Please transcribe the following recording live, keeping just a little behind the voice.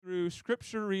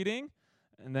scripture reading,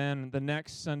 and then the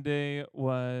next Sunday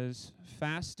was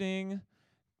fasting,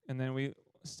 and then we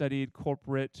studied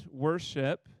corporate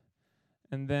worship,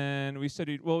 and then we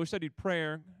studied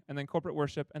prayer, and then corporate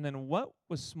worship, and then what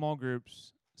was small group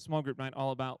night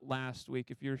all about last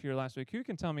week? If you were here last week, who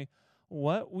can tell me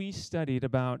what we studied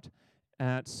about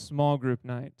at small group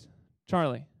night?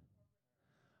 Charlie.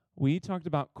 We talked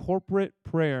about corporate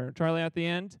prayer. Charlie, at the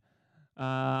end,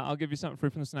 I'll give you something free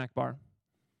from the snack bar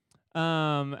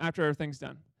after everything's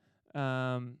done.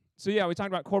 We talked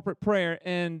about corporate prayer,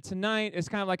 and tonight is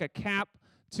kind of like a cap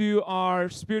to our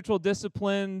spiritual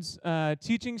disciplines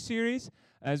teaching series,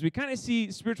 as we kind of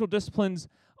see spiritual disciplines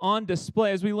on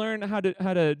display, as we learn how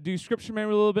to do scripture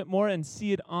memory a little bit more and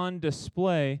see it on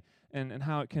display, and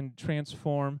how it can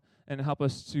transform and help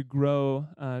us to grow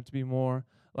to be more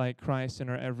like Christ in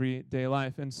our everyday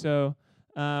life. And so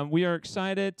we are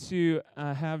excited to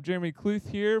have Jeremy Cluth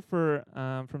here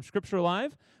from Scripture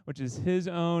Live, which is his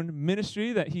own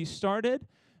ministry that he started,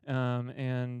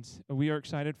 and we are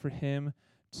excited for him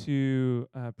to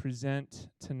present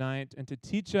tonight and to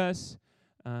teach us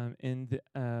in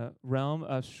the realm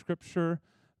of Scripture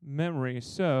memory.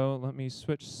 So let me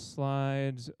switch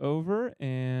slides over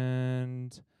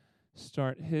and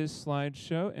start his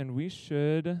slideshow, and we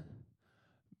should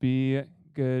be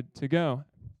good to go.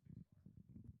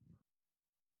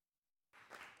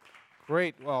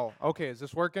 Great. Well, okay, is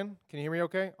this working? Can you hear me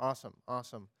okay?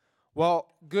 Awesome.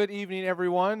 Well, good evening,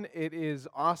 everyone. It is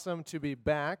awesome to be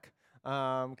back.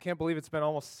 Can't believe it's been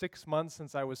almost 6 months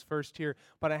since I was first here,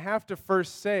 but I have to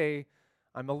first say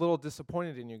I'm a little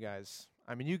disappointed in you guys.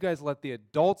 I mean, you guys let the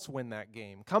adults win that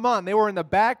game. Come on, they were in the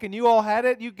back and you all had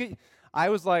it. I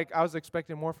was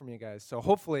expecting more from you guys. So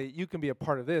hopefully you can be a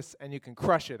part of this and you can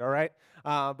crush it, all right?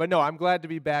 But no, I'm glad to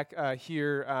be back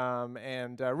here.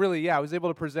 Really, I was able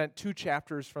to present 2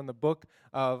 chapters from the book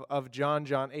of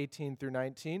John 18 through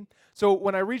 19. So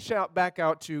when I reached back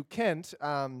out to Kent,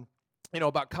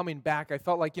 about coming back, I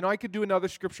felt like, I could do another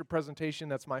scripture presentation.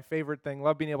 That's my favorite thing.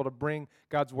 Love being able to bring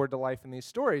God's word to life in these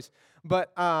stories.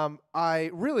 But I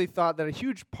really thought that a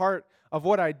huge part of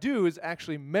what I do is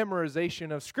actually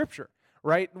memorization of scripture,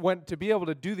 right? To be able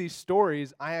to do these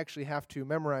stories, I actually have to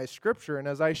memorize scripture. And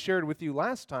as I shared with you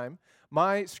last time,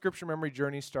 my scripture memory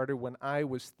journey started when I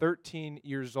was 13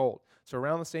 years old. So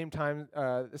around the same time,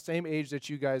 the same age that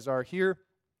you guys are here.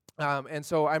 And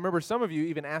so I remember some of you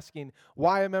even asking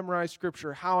why I memorize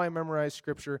Scripture, how I memorize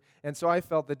Scripture, and so I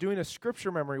felt that doing a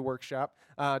Scripture memory workshop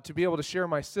to be able to share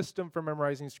my system for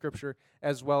memorizing Scripture,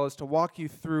 as well as to walk you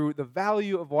through the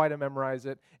value of why to memorize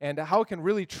it, and how it can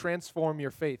really transform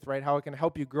your faith, right? How it can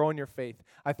help you grow in your faith.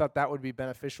 I thought that would be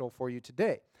beneficial for you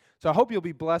today. So I hope you'll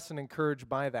be blessed and encouraged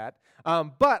by that.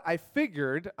 But I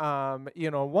figured,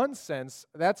 in one sense,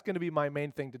 that's going to be my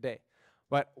main thing today.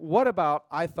 But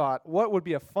I thought, what would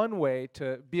be a fun way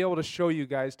to be able to show you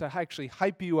guys, to actually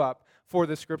hype you up for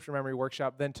the Scripture Memory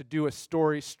Workshop, than to do a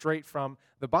story straight from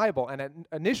the Bible. And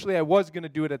initially, I was going to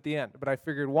do it at the end, but I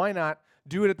figured, why not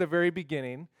do it at the very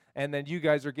beginning, and then you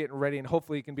guys are getting ready, and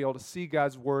hopefully you can be able to see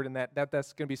God's Word, and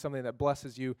that's going to be something that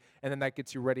blesses you, and then that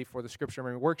gets you ready for the Scripture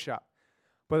Memory Workshop.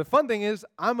 But the fun thing is,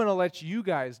 I'm going to let you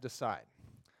guys decide.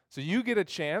 So you get a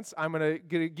chance. I'm going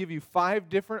to give you 5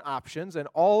 different options, and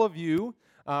all of you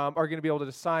are going to be able to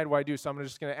decide what I do. So I'm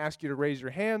just going to ask you to raise your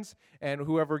hands, and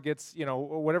whoever gets,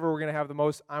 whatever we're going to have the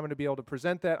most, I'm going to be able to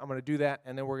present that. I'm going to do that,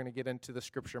 and then we're going to get into the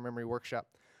Scripture Memory Workshop.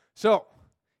 So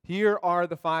here are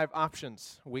the 5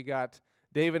 options. We got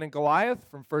David and Goliath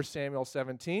from 1 Samuel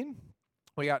 17.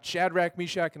 We got Shadrach,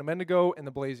 Meshach, and Abednego in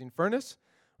the blazing furnace.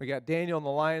 We got Daniel in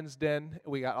the lion's den.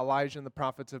 We got Elijah and the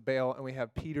prophets of Baal. And we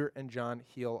have Peter and John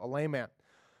heal a lame man.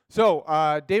 So,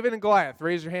 David and Goliath,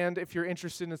 raise your hand if you're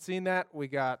interested in seeing that. We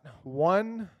got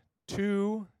 1,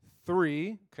 2,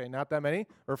 3. Okay, not that many.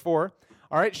 Or 4.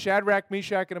 All right, Shadrach,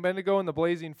 Meshach, and Abednego in the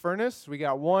blazing furnace. We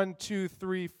got 1, 2,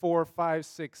 3, 4, 5,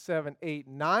 6, 7, 8,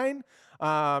 9.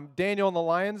 Daniel in the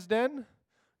lion's den.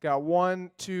 Got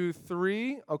 1, 2,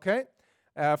 3. Okay.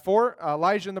 4,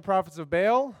 Elijah and the prophets of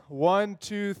Baal. 1,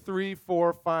 2, 3,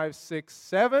 4, 5, 6,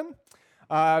 7.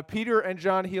 Peter and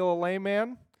John heal a lame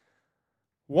man.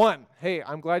 1. Hey,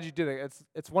 I'm glad you did it.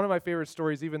 It's one of my favorite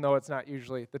stories, even though it's not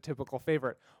usually the typical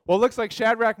favorite. Well, it looks like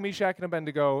Shadrach, Meshach, and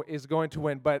Abednego is going to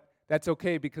win, but that's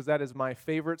okay because that is my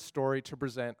favorite story to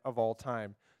present of all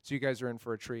time. So you guys are in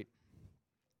for a treat.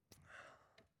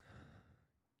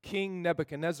 King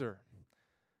Nebuchadnezzar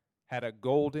had a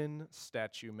golden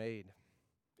statue made.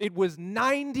 It was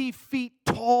 90 feet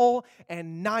tall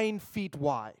and 9 feet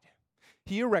wide.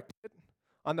 He erected it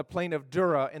on the plain of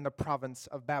Dura in the province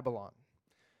of Babylon.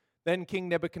 Then King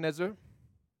Nebuchadnezzar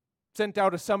sent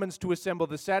out a summons to assemble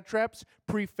the satraps,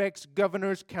 prefects,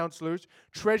 governors, counselors,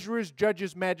 treasurers,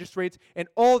 judges, magistrates, and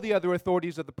all the other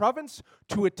authorities of the province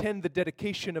to attend the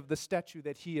dedication of the statue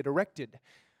that he had erected.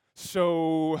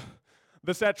 So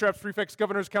the satraps, prefects,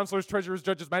 governors, counselors, treasurers,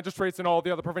 judges, magistrates, and all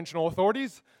the other provincial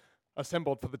authorities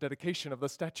assembled for the dedication of the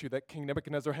statue that King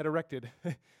Nebuchadnezzar had erected.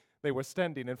 They were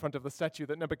standing in front of the statue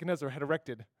that Nebuchadnezzar had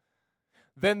erected.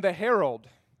 Then the herald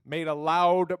made a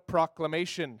loud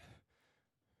proclamation.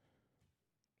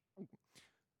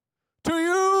 To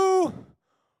you,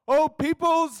 O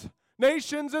peoples,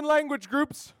 nations, and language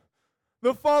groups,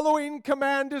 the following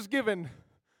command is given.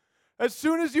 As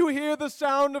soon as you hear the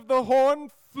sound of the horn,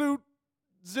 flute,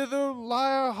 zither,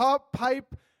 lyre, harp,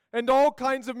 pipe, and all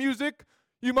kinds of music,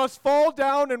 you must fall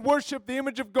down and worship the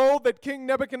image of gold that King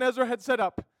Nebuchadnezzar had set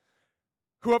up.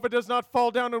 Whoever does not fall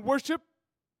down and worship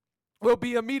will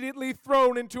be immediately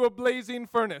thrown into a blazing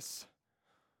furnace.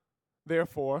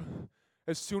 Therefore,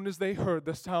 as soon as they heard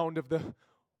the sound of the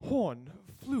horn,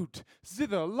 flute,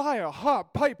 zither, lyre,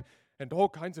 harp, pipe, and all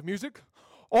kinds of music,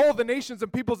 all the nations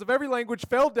and peoples of every language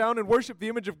fell down and worshiped the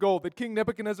image of gold that King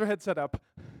Nebuchadnezzar had set up.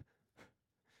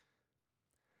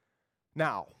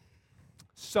 Now,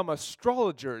 some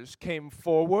astrologers came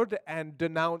forward and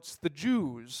denounced the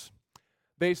Jews.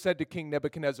 They said to King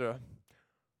Nebuchadnezzar,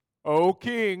 O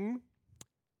king,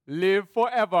 live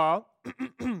forever.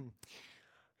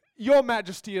 Your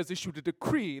majesty has issued a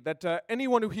decree that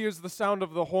anyone who hears the sound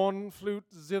of the horn, flute,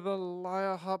 zither,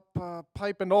 lyre, harp,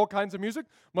 pipe, and all kinds of music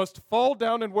must fall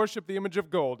down and worship the image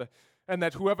of gold, and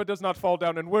that whoever does not fall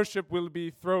down and worship will be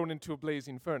thrown into a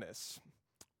blazing furnace.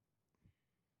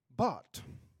 But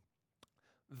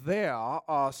there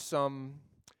are some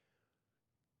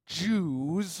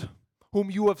Jews whom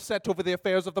you have set over the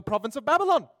affairs of the province of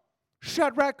Babylon,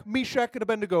 Shadrach, Meshach, and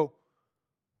Abednego,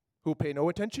 who pay no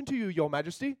attention to you, your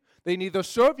majesty. They neither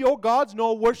serve your gods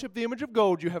nor worship the image of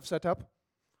gold you have set up.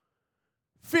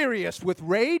 Furious with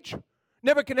rage,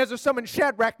 Nebuchadnezzar summoned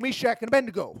Shadrach, Meshach, and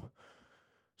Abednego.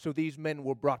 So these men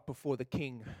were brought before the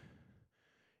king,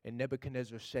 and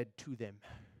Nebuchadnezzar said to them,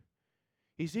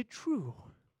 Is it true,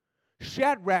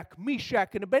 Shadrach,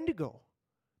 Meshach, and Abednego,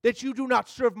 that you do not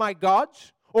serve my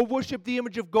gods or worship the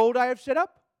image of gold I have set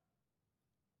up?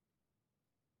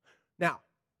 Now,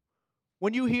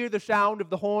 when you hear the sound of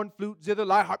the horn, flute, zither,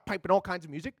 lyre, harp, pipe, and all kinds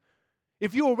of music,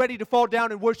 if you are ready to fall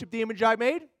down and worship the image I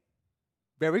made,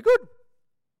 very good.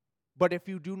 But if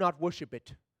you do not worship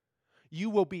it,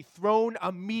 you will be thrown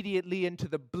immediately into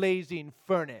the blazing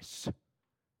furnace.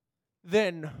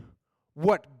 Then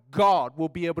what God will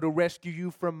be able to rescue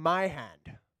you from my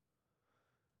hand?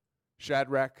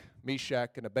 Shadrach,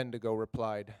 Meshach, and Abednego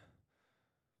replied,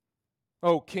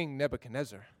 O King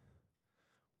Nebuchadnezzar,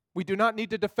 we do not need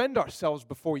to defend ourselves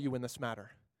before you in this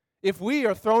matter. If we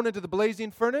are thrown into the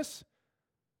blazing furnace,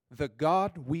 the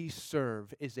God we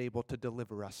serve is able to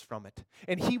deliver us from it,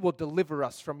 and he will deliver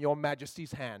us from your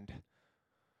majesty's hand.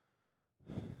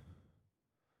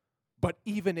 But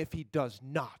even if he does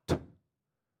not,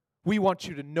 we want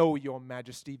you to know, your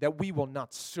majesty, that we will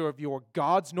not serve your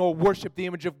gods nor worship the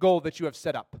image of gold that you have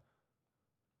set up.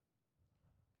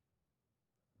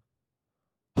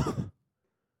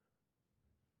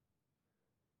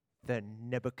 Then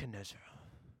Nebuchadnezzar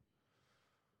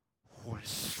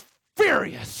was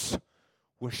furious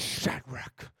with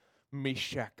Shadrach,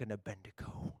 Meshach, and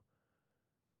Abednego,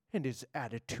 and his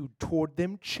attitude toward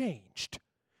them changed.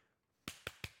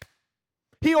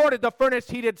 He ordered the furnace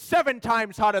heated 7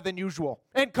 times hotter than usual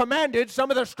and commanded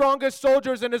some of the strongest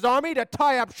soldiers in his army to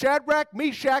tie up Shadrach,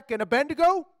 Meshach, and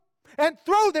Abednego and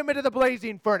throw them into the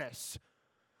blazing furnace.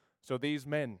 So these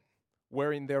men,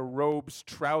 wearing their robes,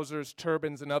 trousers,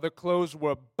 turbans, and other clothes,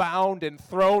 were bound and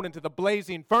thrown into the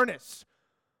blazing furnace.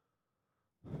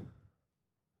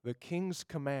 The king's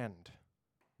command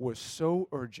was so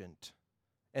urgent,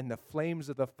 and the flames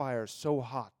of the fire so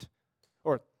hot,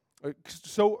 or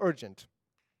so urgent,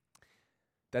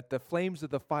 that the flames of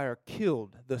the fire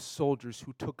killed the soldiers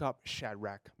who took up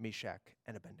Shadrach, Meshach,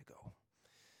 and Abednego.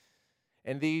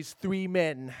 And these 3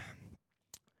 men,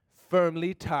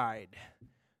 firmly tied,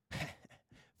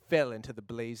 fell into the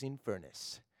blazing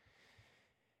furnace.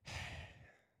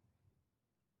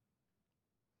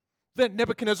 Then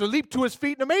Nebuchadnezzar leaped to his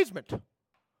feet in amazement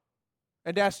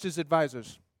and asked his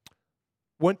advisors,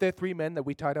 weren't there 3 men that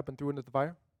we tied up and threw into the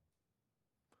fire?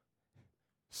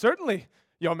 Certainly,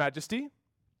 your majesty.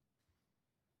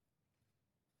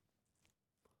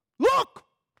 Look!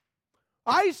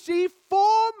 I see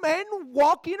 4 men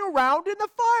walking around in the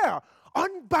fire,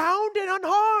 unbound and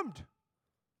unharmed.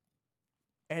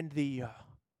 And the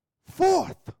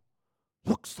 4th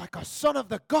looks like a son of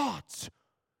the gods.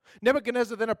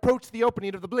 Nebuchadnezzar then approached the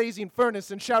opening of the blazing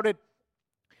furnace and shouted,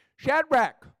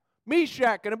 "Shadrach,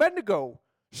 Meshach, and Abednego,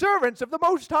 servants of the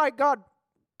Most High God,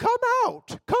 come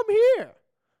out, come here."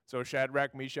 So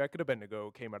Shadrach, Meshach, and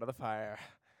Abednego came out of the fire.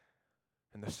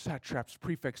 And the satraps,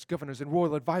 prefects, governors, and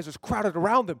royal advisors crowded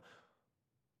around them.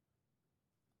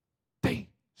 They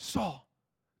saw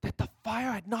that the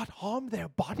fire had not harmed their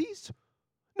bodies,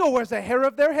 nor was a hair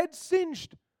of their heads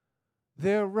singed.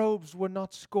 Their robes were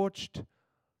not scorched,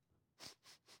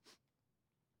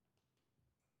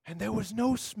 and there was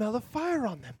no smell of fire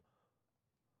on them.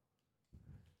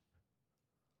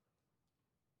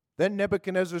 Then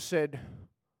Nebuchadnezzar said,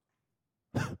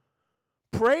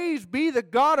 "Praise be the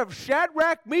God of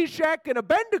Shadrach, Meshach, and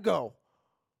Abednego,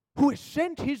 who has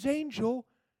sent his angel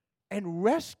and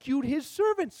rescued his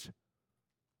servants.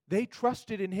 They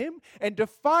trusted in him and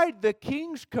defied the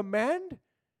king's command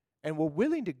and were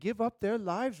willing to give up their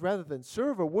lives rather than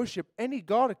serve or worship any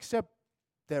god except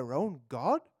their own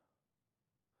God.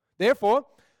 Therefore,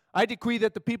 I decree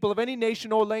that the people of any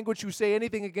nation or language who say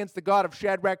anything against the God of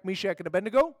Shadrach, Meshach, and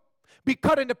Abednego be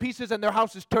cut into pieces and their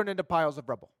houses turned into piles of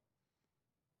rubble.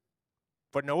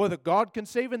 For no other God can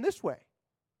save in this way."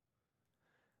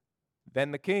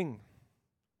 Then the king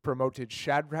promoted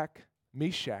Shadrach,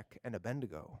 Meshach, and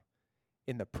Abednego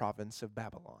in the province of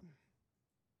Babylon.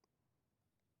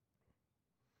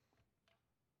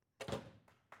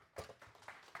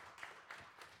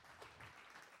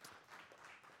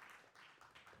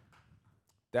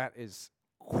 That is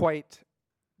quite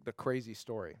the crazy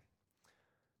story.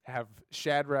 Have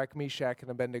Shadrach, Meshach, and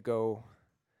Abednego,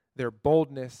 their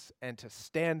boldness, and to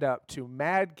stand up to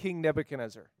mad King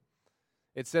Nebuchadnezzar.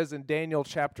 It says in Daniel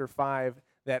chapter 5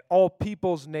 that all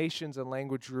peoples, nations, and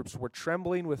language groups were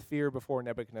trembling with fear before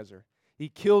Nebuchadnezzar. He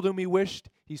killed whom he wished,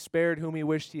 he spared whom he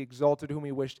wished, he exalted whom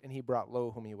he wished, and he brought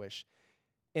low whom he wished.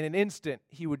 In an instant,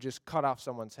 he would just cut off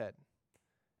someone's head.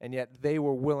 And yet they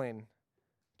were willing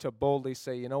to boldly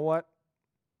say, "You know what?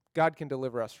 God can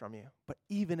deliver us from you. But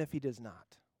even if he does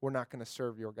not, we're not going to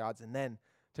serve your gods." And then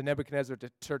to Nebuchadnezzar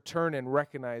to turn and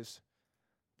recognize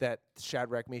that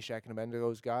Shadrach, Meshach, and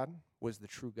Abednego's God was the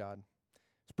true God.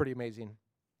 It's pretty amazing.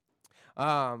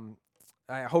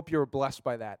 I hope you're blessed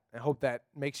by that. I hope that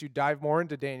makes you dive more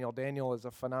into Daniel. Daniel is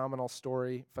a phenomenal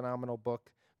story, phenomenal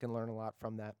book. You can learn a lot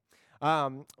from that.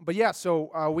 But yeah,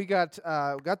 so we got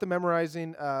the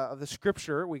memorizing of the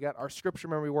scripture. We got our scripture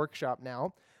memory workshop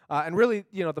now. And really,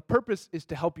 the purpose is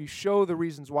to help you show the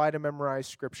reasons why to memorize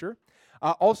scripture.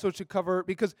 Also to cover,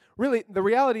 because really the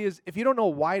reality is if you don't know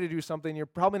why to do something, you're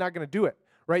probably not going to do it,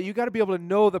 right? You got to be able to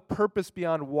know the purpose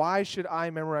beyond why should I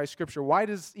memorize scripture? Why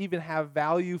does it even have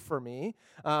value for me?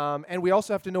 And we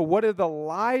also have to know what are the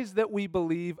lies that we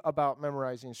believe about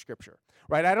memorizing scripture,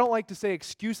 right? I don't like to say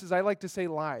excuses. I like to say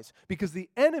lies, because the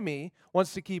enemy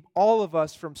wants to keep all of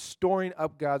us from storing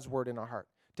up God's word in our heart,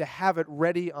 to have it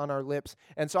ready on our lips.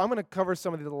 And so I'm going to cover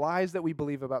some of the lies that we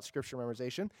believe about scripture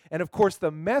memorization, and of course the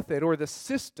method or the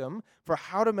system for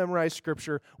how to memorize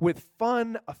scripture with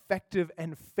fun, effective,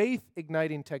 and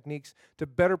faith-igniting techniques to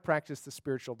better practice the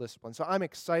spiritual discipline. So I'm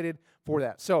excited for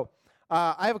that. So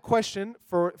I have a question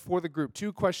for the group,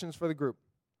 2 questions for the group.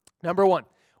 Number 1,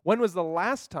 when was the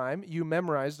last time you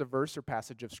memorized a verse or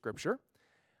passage of scripture?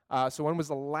 So when was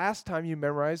the last time you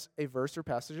memorized a verse or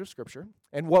passage of scripture,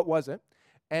 and what was it?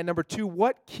 And number 2,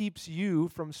 what keeps you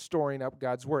from storing up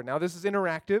God's word? Now, this is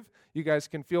interactive. You guys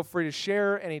can feel free to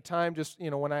share anytime, just,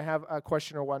 when I have a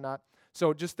question or whatnot.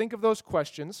 So just think of those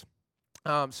questions.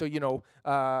 Whether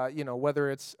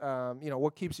it's,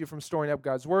 what keeps you from storing up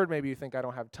God's word. Maybe you think, I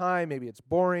don't have time. Maybe it's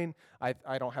boring.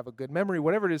 I don't have a good memory.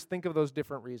 Whatever it is, think of those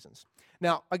different reasons.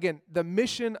 Now, again, the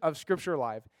mission of Scripture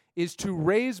Live is to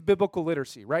raise biblical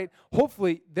literacy, right?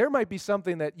 Hopefully, there might be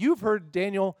something that you've heard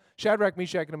Daniel, Shadrach,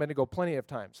 Meshach, and Abednego plenty of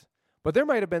times, but there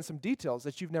might have been some details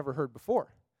that you've never heard before.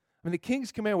 I mean, the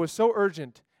king's command was so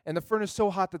urgent and the furnace so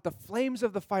hot that the flames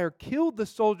of the fire killed the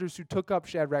soldiers who took up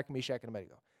Shadrach, Meshach, and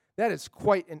Abednego. That is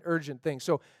quite an urgent thing.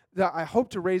 So I hope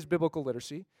to raise biblical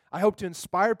literacy. I hope to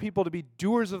inspire people to be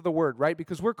doers of the word, right?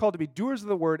 Because we're called to be doers of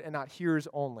the word and not hearers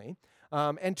only.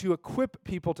 And to equip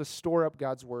people to store up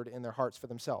God's word in their hearts for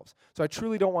themselves. So I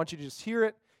truly don't want you to just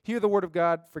hear the word of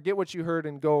God, forget what you heard,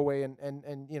 and go away and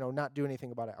not do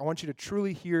anything about it. I want you to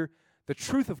truly hear the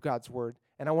truth of God's word,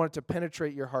 and I want it to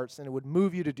penetrate your hearts, and it would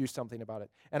move you to do something about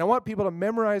it. And I want people to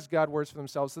memorize God's words for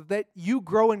themselves so that you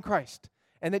grow in Christ,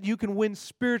 and that you can win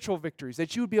spiritual victories,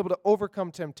 that you would be able to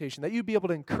overcome temptation, that you'd be able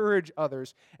to encourage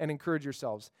others and encourage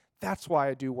yourselves. That's why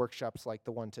I do workshops like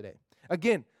the one today.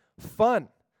 Again, fun,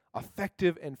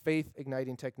 effective, and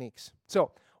faith-igniting techniques.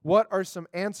 So what are some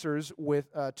answers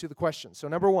to the question? So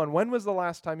number one, when was the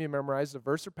last time you memorized a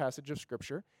verse or passage of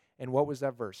Scripture, and what was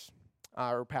that verse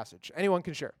or passage? Anyone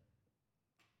can share.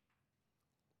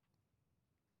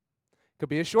 Could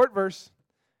be a short verse.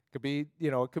 Could be,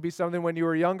 it could be something when you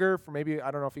were younger. For maybe,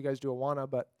 I don't know if you guys do Awana,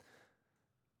 but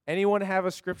anyone have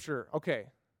a Scripture? Okay.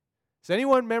 Has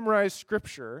anyone memorized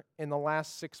Scripture in the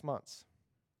last 6 months?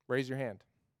 Raise your hand.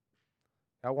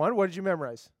 Got one? What did you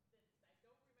memorize?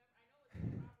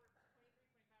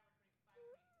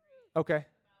 Okay.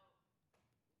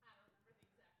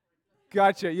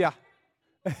 Gotcha, yeah.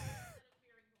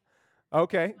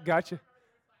 Okay, gotcha.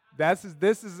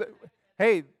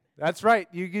 Hey, that's right.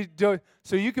 You do,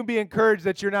 so you can be encouraged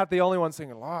that you're not the only one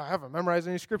saying, I haven't memorized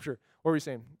any Scripture. What were you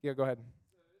saying? Yeah, go ahead.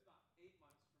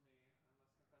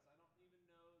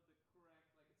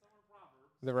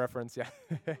 The reference, yeah.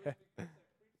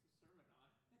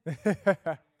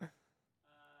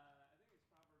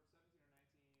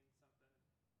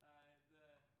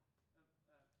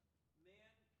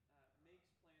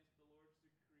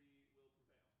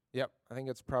 Yep, I think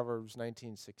it's Proverbs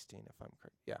 19:16, if I'm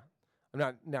correct. Yeah,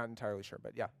 I'm not entirely sure,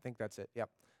 but yeah, I think that's it. Yep.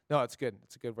 No, it's good.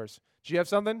 It's a good verse. Do you have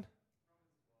something?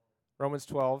 Romans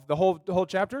 12, the whole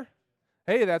chapter.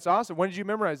 Hey, that's awesome. When did you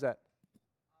memorize that?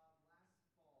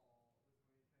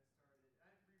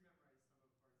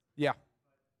 Yeah.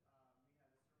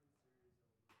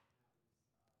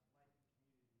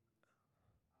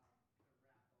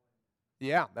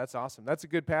 Yeah, that's awesome. That's a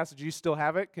good passage. You still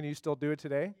have it? Can you still do it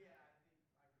today?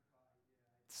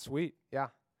 Sweet. Yeah.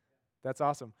 That's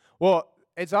awesome. Well,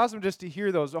 it's awesome just to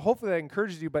hear those. Hopefully that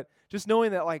encourages you, but just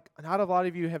knowing that not a lot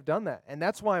of you have done that. And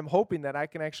that's why I'm hoping that I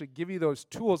can actually give you those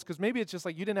tools, because maybe it's just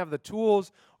you didn't have the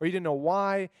tools or you didn't know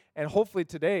why. And hopefully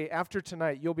today, after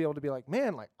tonight, you'll be able to be like,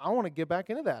 man, I want to get back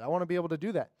into that. I want to be able to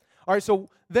do that. All right, so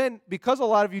then because a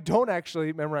lot of you don't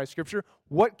actually memorize Scripture,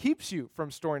 what keeps you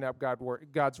from storing up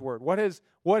God's Word? What has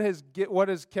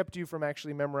kept you from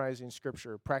actually memorizing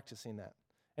Scripture, practicing that?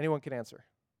 Anyone can answer.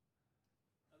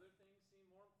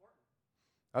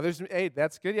 Hey,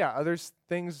 that's good. Yeah, other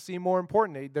things seem more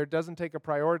important. There doesn't take a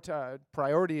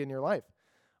priority in your life.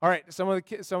 All right, some of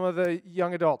the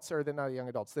young adults, or not young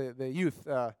adults, the youth,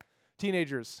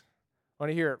 teenagers,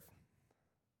 want to hear it.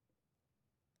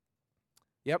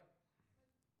 Yep.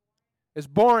 It's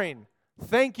boring.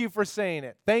 Thank you for saying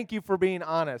it. Thank you for being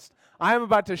honest. I am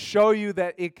about to show you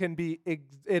that it can be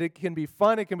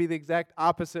fun. It can be the exact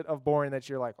opposite of boring, that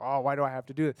you're like, oh, why do I have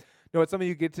to do this? No, it's something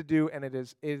you get to do, and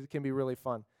it can be really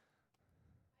fun.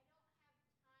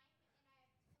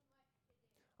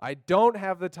 I don't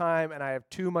have the time, and I have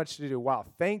too much to do. Wow,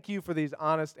 thank you for these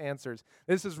honest answers.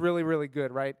 This is really, really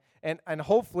good, right? And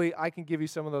hopefully I can give you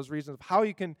some of those reasons of how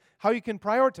you can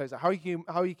prioritize it,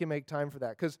 how you can make time for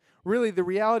that. Because really the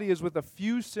reality is, with a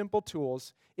few simple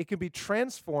tools, it can be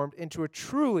transformed into a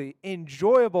truly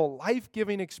enjoyable,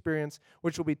 life-giving experience,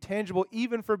 which will be tangible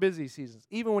even for busy seasons,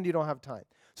 even when you don't have time.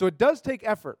 So it does take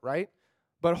effort, right?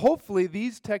 But hopefully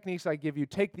these techniques I give you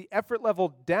take the effort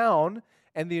level down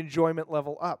and the enjoyment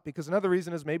level up. Because another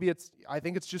reason is maybe I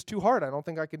think it's just too hard. I don't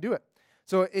think I can do it.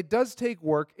 So it does take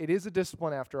work. It is a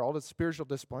discipline after all. It's spiritual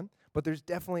discipline. But there's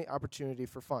definitely opportunity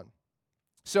for fun.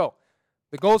 So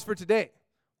the goals for today,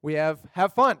 we have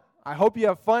fun. I hope you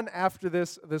have fun after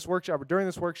this workshop or during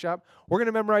this workshop. We're going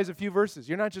to memorize a few verses.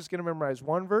 You're not just going to memorize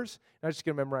one verse. You're not just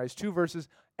going to memorize 2 verses.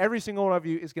 Every single one of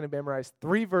you is going to memorize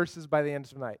 3 verses by the end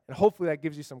of tonight. And hopefully that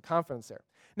gives you some confidence there.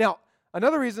 Now,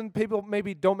 another reason people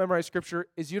maybe don't memorize Scripture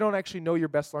is you don't actually know your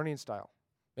best learning style.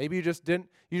 Maybe you just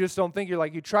don't think,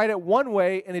 you tried it one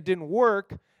way and it didn't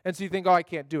work, and so you think, oh, I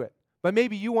can't do it. But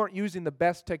maybe you weren't using the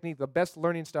best technique, the best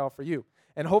learning style for you.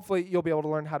 And hopefully you'll be able to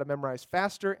learn how to memorize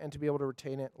faster and to be able to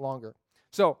retain it longer.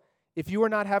 So if you are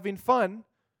not having fun,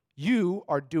 you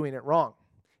are doing it wrong.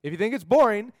 If you think it's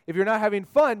boring, if you're not having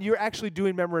fun, you're actually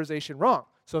doing memorization wrong.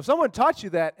 So if someone taught you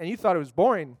that and you thought it was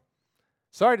boring,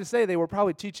 sorry to say, they were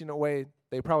probably teaching a way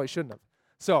they probably shouldn't have.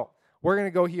 So we're going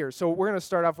to go here. So we're going to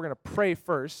start off, we're going to pray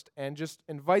first and just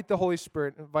invite the Holy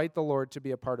Spirit, invite the Lord to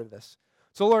be a part of this.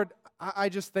 So Lord, I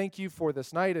just thank you for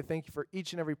this night. I thank you for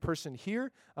each and every person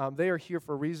here. They are here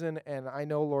for a reason, and I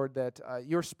know, Lord, that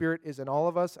your Spirit is in all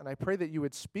of us, and I pray that you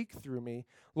would speak through me,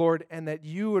 Lord, and that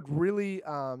you would really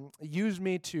use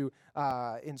me to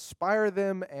inspire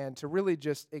them and to really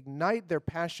just ignite their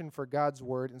passion for God's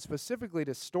Word, and specifically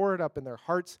to store it up in their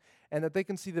hearts, and that they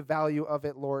can see the value of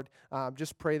it, Lord.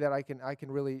 Just pray that I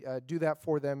can really do that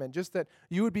for them, and just that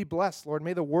you would be blessed, Lord.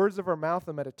 May the words of our mouth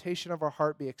and meditation of our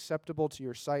heart be acceptable to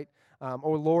your sight.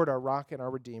 O Lord, our rock and our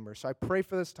redeemer. So I pray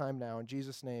for this time now. In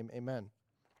Jesus' name, amen.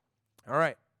 All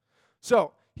right.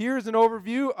 So here's an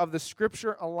overview of the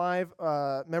Scripture Alive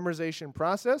memorization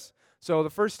process. So the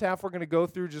first half we're going to go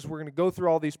through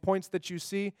all these points that you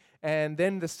see, and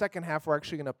then the second half we're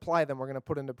actually going to apply them. We're going to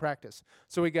put into practice.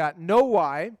 So we got know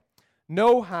why,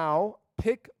 know how,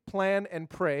 pick, plan, and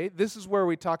pray. This is where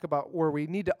we talk about where we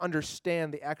need to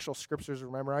understand the actual scriptures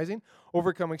we're memorizing.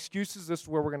 Overcome excuses. This is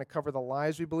where we're going to cover the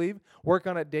lies we believe. Work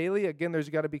on it daily. Again, there's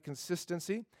got to be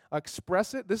consistency.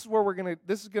 Express it. This is where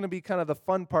this is going to be kind of the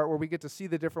fun part where we get to see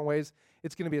the different ways.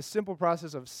 It's going to be a simple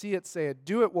process of see it, say it,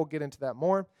 do it. We'll get into that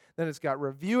more. Then it's got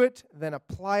review it, then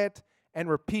apply it, and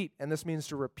repeat. And this means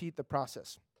to repeat the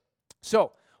process.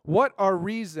 So, what are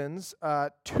reasons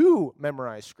to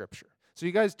memorize Scripture? So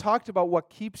you guys talked about what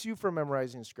keeps you from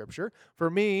memorizing Scripture. For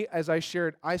me, as I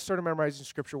shared, I started memorizing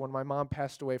Scripture when my mom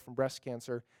passed away from breast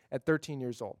cancer at 13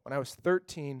 years old. When I was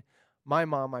 13, my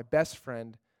mom, my best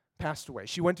friend, passed away.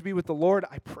 She went to be with the Lord.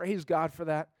 I praise God for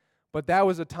that. But that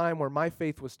was a time where my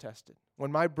faith was tested.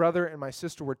 When my brother and my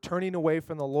sister were turning away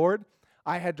from the Lord,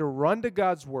 I had to run to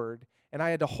God's Word, and I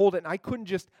had to hold it. And I couldn't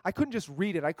just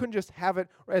read it. I couldn't just have it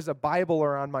as a Bible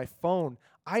or on my phone.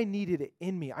 I needed it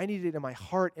in me. I needed it in my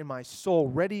heart, in my soul,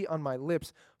 ready on my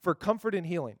lips for comfort and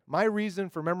healing. My reason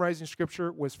for memorizing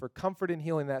Scripture was for comfort and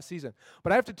healing that season.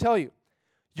 But I have to tell you,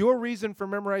 your reason for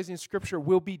memorizing Scripture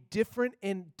will be different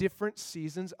in different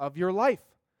seasons of your life.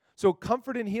 So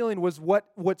comfort and healing was what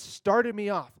started me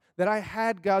off. That I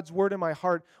had God's Word in my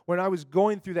heart when I was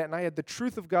going through that, and I had the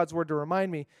truth of God's Word to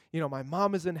remind me, my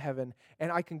mom is in heaven,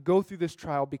 and I can go through this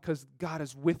trial because God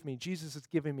is with me. Jesus is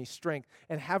giving me strength,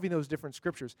 and having those different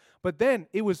scriptures. But then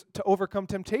it was to overcome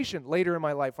temptation later in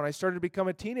my life. When I started to become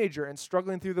a teenager and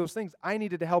struggling through those things, I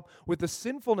needed to help with the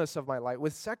sinfulness of my life,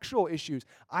 with sexual issues.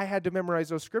 I had to memorize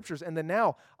those scriptures, and then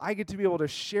now I get to be able to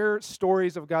share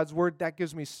stories of God's Word. That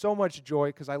gives me so much joy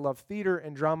because I love theater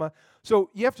and drama. So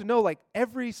you have to know,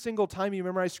 every single time you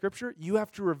memorize Scripture, you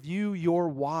have to review your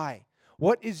why.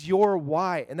 What is your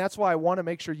why? And that's why I want to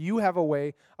make sure you have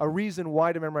a reason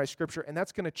why to memorize Scripture, and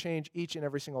that's going to change each and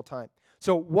every single time.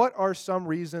 So what are some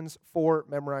reasons for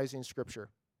memorizing Scripture?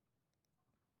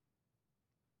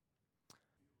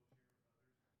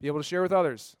 Be able to share with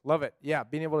others. Love it. Yeah,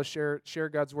 being able to share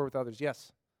God's Word with others.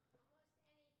 Yes.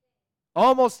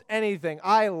 Almost anything.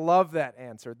 I love that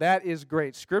answer. That is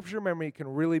great. Scripture memory can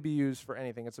really be used for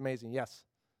anything. It's amazing. Yes.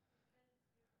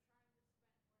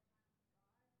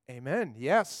 Amen.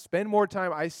 Yes. Spend more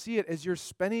time. I see it as you're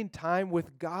spending time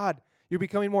with God. You're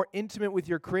becoming more intimate with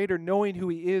your Creator, knowing who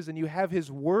He is, and you have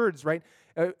His words, right?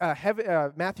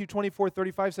 Matthew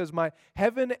 24:35 says, "My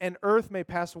heaven and earth may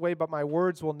pass away, but my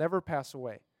words will never pass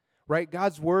away." Right?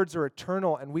 God's words are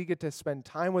eternal, and we get to spend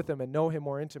time with Him and know Him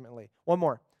more intimately. One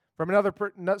more. From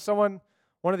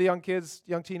one of the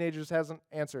young teenagers hasn't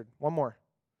answered. One more.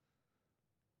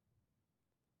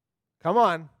 Come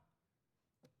on.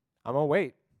 I'm going to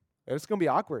wait. It's going to be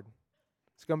awkward.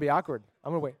 It's going to be awkward.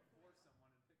 I'm going to wait.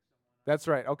 That's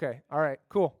right. Okay. All right.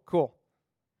 Cool.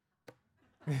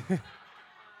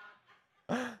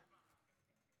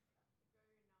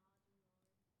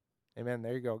 Amen.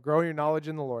 There you go. Grow your knowledge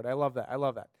in the Lord. I love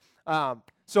that.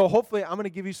 So hopefully I'm going to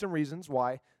give you some reasons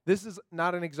why. This is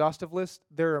not an exhaustive list.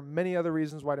 There are many other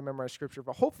reasons why to memorize Scripture,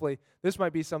 but hopefully this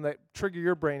might be some that trigger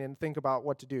your brain and think about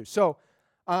what to do. So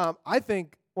I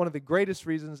think one of the greatest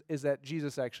reasons is that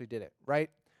Jesus actually did it, right?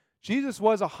 Jesus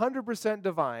was 100%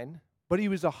 divine, but He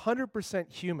was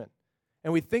 100% human.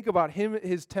 And we think about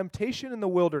his temptation in the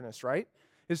wilderness, right?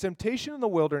 His temptation in the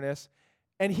wilderness,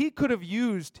 and He could have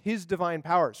used His divine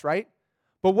powers, right?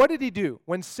 But what did He do?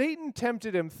 When Satan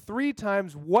tempted Him 3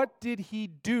 times, what did He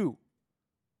do?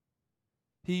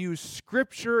 He used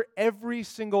Scripture every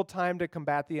single time to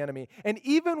combat the enemy. And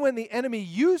even when the enemy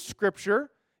used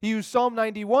Scripture, he used Psalm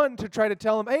 91 to try to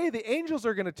tell him, hey, the angels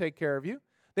are going to take care of you.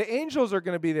 The angels are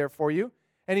going to be there for you.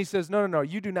 And he says, no,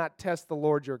 you do not test the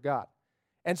Lord your God.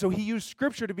 And so he used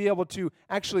Scripture to be able to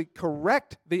actually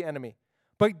correct the enemy.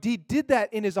 But he did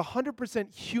that in His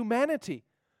 100% humanity.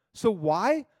 So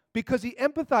why? Because He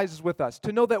empathizes with us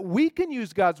to know that we can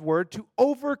use God's Word to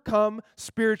overcome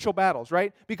spiritual battles,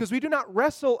 right? Because we do not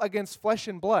wrestle against flesh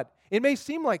and blood. It may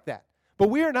seem like that, but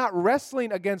we are not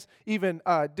wrestling against even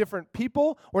different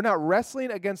people. We're not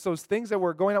wrestling against those things that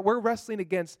we're going on. We're wrestling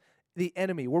against the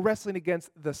enemy. We're wrestling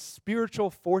against the spiritual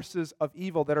forces of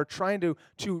evil that are trying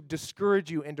to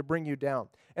discourage you and to bring you down.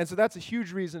 And so that's a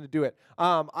huge reason to do it.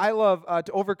 I love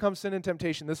to overcome sin and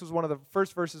temptation. This was one of the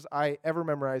first verses I ever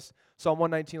memorized, Psalm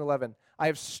 119:11. I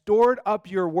have stored up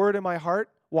your word in my heart.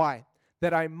 Why?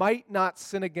 That I might not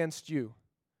sin against you.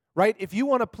 Right? If you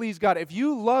want to please God, if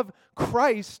you love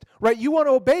Christ, right, you want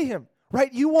to obey Him.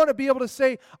 right? You want to be able to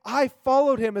say, I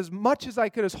followed him as much as I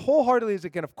could, as wholeheartedly as I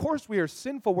can. Of course, we are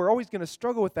sinful. We're always going to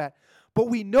struggle with that. But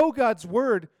we know God's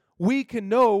word. We can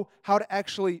know how to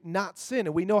actually not sin,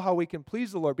 and we know how we can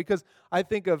please the Lord. Because I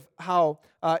think of how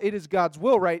it is God's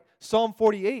will, right? Psalm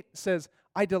 48 says,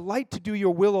 I delight to do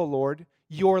your will, O Lord.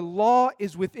 Your law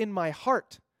is within my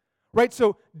heart. Right?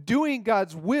 So doing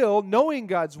God's will, knowing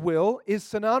God's will, is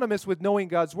synonymous with knowing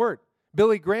God's word.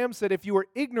 Billy Graham said, if you are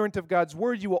ignorant of God's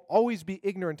word, you will always be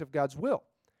ignorant of God's will.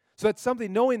 So that's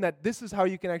something, knowing that this is how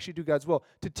you can actually do God's will,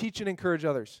 to teach and encourage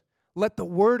others. Let the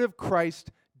word of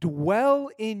Christ dwell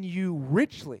in you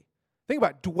richly. Think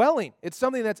about it, dwelling. It's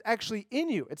something that's actually in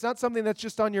you. It's not something that's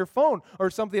just on your phone or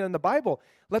something in the Bible.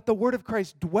 Let the word of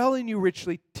Christ dwell in you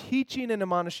richly, teaching and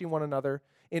admonishing one another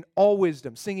in all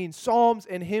wisdom, singing psalms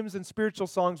and hymns and spiritual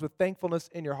songs with thankfulness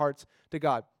in your hearts to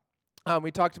God. We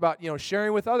talked about,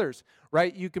 sharing with others,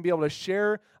 right? You can be able to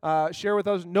share with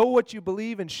others, know what you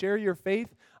believe and share your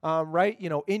faith, right?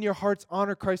 In your hearts,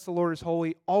 honor Christ the Lord is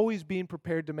holy, always being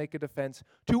prepared to make a defense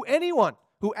to anyone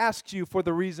who asks you for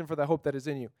the reason for the hope that is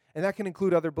in you. And that can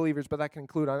include other believers, but that can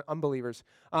include unbelievers.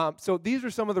 So these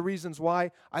are some of the reasons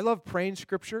why I love praying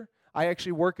Scripture. I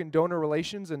actually work in donor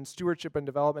relations and stewardship and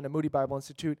development at Moody Bible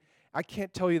Institute. I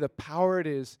can't tell you the power it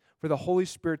is for the Holy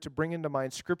Spirit to bring into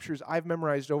mind scriptures I've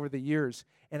memorized over the years,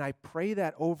 and I pray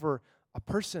that over a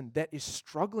person that is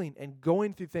struggling and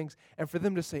going through things, and for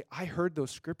them to say, I heard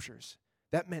those scriptures.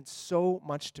 That meant so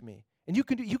much to me. And you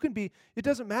can be, it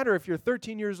doesn't matter if you're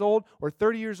 13 years old or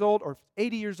 30 years old or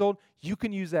 80 years old, you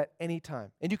can use that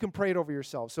anytime, and you can pray it over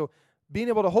yourself. So being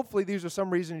able to, hopefully these are some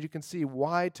reasons you can see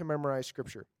why to memorize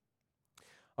scripture.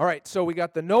 All right, so we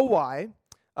got the know why.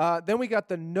 Then we got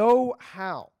the know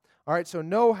how. All right, so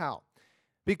know how.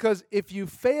 Because if you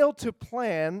fail to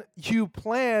plan, you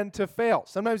plan to fail.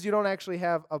 Sometimes you don't actually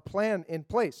have a plan in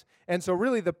place. And so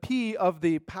really the P of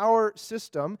the power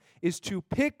system is to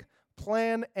pick,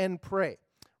 plan, and pray.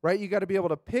 Right? You got to be able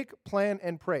to pick, plan,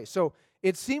 and pray. So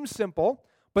it seems simple,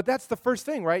 but that's the first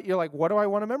thing, right? You're like, what do I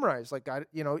want to memorize? Like,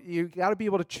 you got to be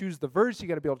able to choose the verse. You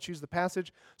got to be able to choose the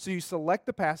passage. So you select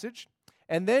the passage.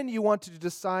 And then you want to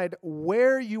decide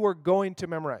where you are going to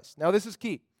memorize. Now, this is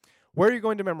key. Where are you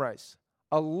going to memorize?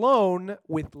 Alone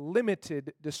with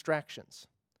limited distractions.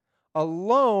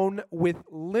 Alone with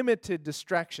limited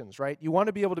distractions, right? You want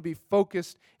to be able to be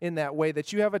focused in that way,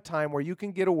 that you have a time where you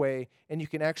can get away and you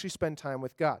can actually spend time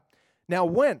with God. Now,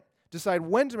 when? Decide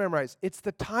when to memorize. It's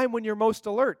the time when you're most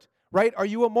alert. Right? Are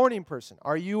you a morning person?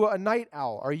 Are you a night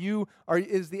owl?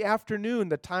 Is the afternoon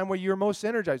the time where you're most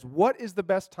energized? What is the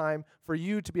best time for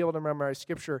you to be able to memorize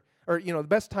Scripture? Or, the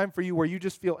best time for you where you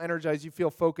just feel energized, you feel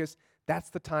focused, that's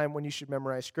the time when you should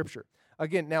memorize Scripture.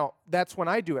 Again, now, that's when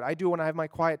I do it. I do it when I have my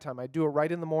quiet time. I do it right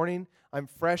in the morning. I'm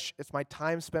fresh. It's my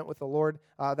time spent with the Lord.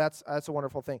 That's a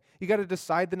wonderful thing. You got to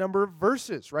decide the number of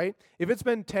verses, right? If it's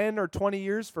been 10 or 20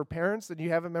 years for parents and you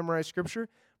haven't memorized Scripture,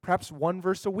 perhaps one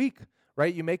verse a week.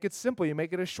 Right? You make it simple. You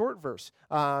make it a short verse.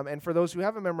 And for those who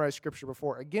haven't memorized Scripture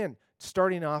before, again,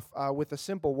 starting off with a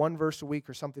simple one verse a week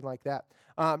or something like that.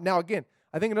 Now, again,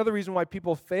 I think another reason why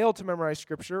people fail to memorize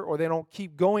Scripture or they don't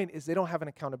keep going is they don't have an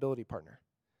accountability partner.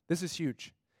 This is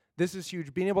huge. This is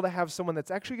huge. Being able to have someone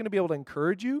that's actually going to be able to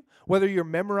encourage you, whether you're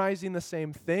memorizing the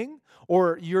same thing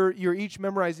or you're each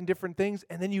memorizing different things,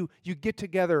 and then you get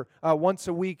together once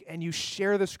a week and you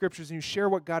share the Scriptures and you share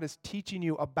what God is teaching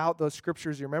you about those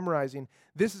Scriptures you're memorizing.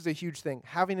 This is a huge thing,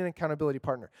 having an accountability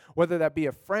partner, whether that be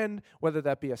a friend, whether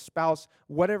that be a spouse,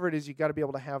 whatever it is, you got to be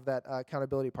able to have that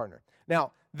accountability partner.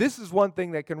 Now, this is one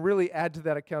thing that can really add to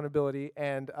that accountability,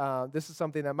 and this is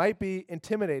something that might be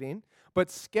intimidating, but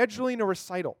scheduling a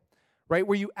recital, right,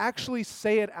 where you actually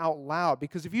say it out loud.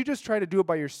 Because if you just try to do it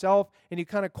by yourself and you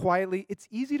kind of quietly, it's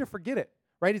easy to forget it,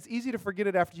 right? It's easy to forget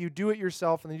it after you do it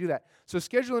yourself and then you do that. So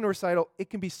scheduling a recital, it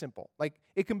can be simple. Like,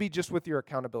 it can be just with your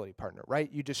accountability partner,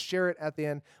 right? You just share it at the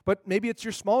end. But maybe it's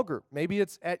your small group. Maybe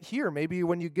it's at here. Maybe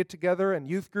when you get together in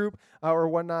youth group or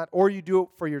whatnot. Or you do it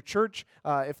for your church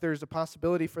if there's a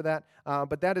possibility for that.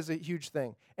 But that is a huge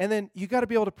thing. And then you got to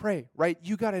be able to pray, right?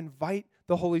 You got to invite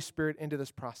the Holy Spirit into this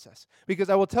process. Because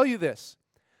I will tell you this,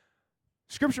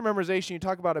 Scripture memorization, you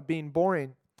talk about it being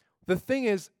boring. The thing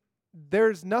is,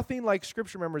 there's nothing like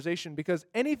Scripture memorization, because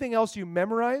anything else you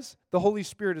memorize, the Holy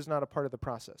Spirit is not a part of the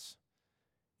process.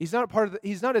 He's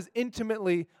not as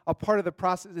intimately a part of the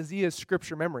process as he is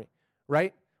Scripture memory,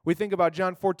 right? We think about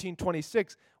John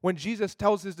 14:26, when Jesus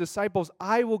tells his disciples,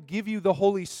 I will give you the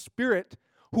Holy Spirit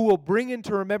who will bring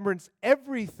into remembrance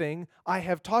everything I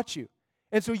have taught you.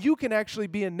 And so you can actually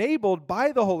be enabled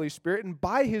by the Holy Spirit and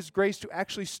by His grace to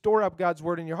actually store up God's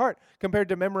Word in your heart, compared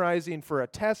to memorizing for a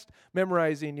test,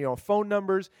 memorizing, phone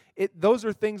numbers. Those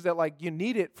are things that, like, you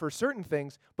need it for certain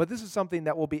things, but this is something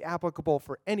that will be applicable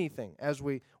for anything, as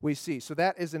we see. So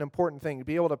that is an important thing, to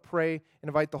be able to pray and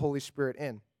invite the Holy Spirit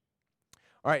in.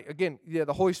 All right, again,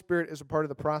 the Holy Spirit is a part of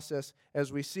the process,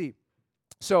 as we see.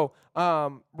 So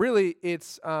really,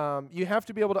 it's you have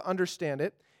to be able to understand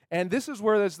it. And this is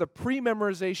where there's the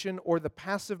pre-memorization or the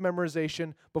passive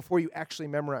memorization before you actually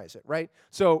memorize it, right?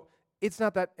 So it's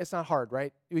not hard,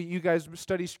 right? You guys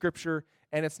study Scripture,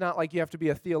 and it's not like you have to be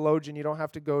a theologian. You don't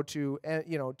have to go to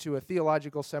a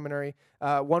theological seminary.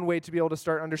 One way to be able to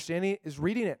start understanding it is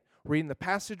reading it. Reading the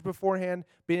passage beforehand,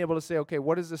 being able to say, okay,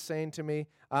 what is this saying to me?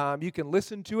 You can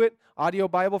listen to it. Audio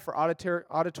Bible for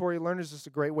auditory learners is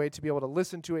a great way to be able to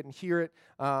listen to it and hear it.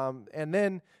 And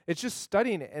then it's just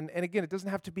studying it. And again, it doesn't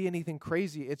have to be anything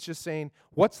crazy. It's just saying,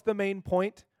 what's the main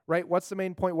point, right? What's the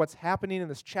main point? What's happening in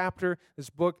this chapter, this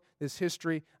book, this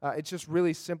history? It's just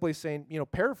really simply saying,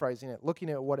 paraphrasing it, looking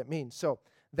at what it means. So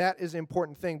that is an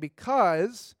important thing,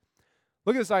 because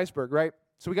look at this iceberg, right?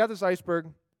 So we got this iceberg.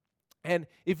 And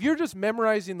if you're just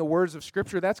memorizing the words of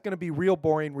Scripture, that's going to be real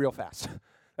boring real fast.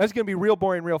 That's going to be real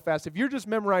boring real fast. If you're just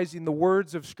memorizing the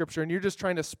words of Scripture and you're just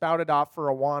trying to spout it off for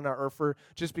Awana or for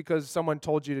just because someone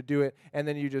told you to do it and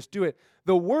then you just do it,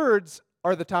 the words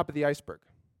are the top of the iceberg.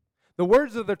 The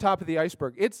words are the top of the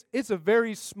iceberg. It's a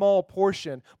very small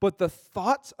portion, but the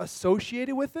thoughts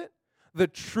associated with it, the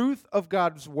truth of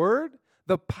God's Word,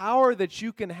 the power that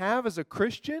you can have as a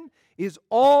Christian is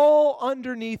all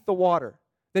underneath the water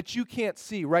that you can't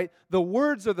see, right? The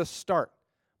words are the start.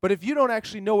 But if you don't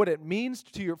actually know what it means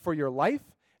for your life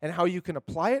and how you can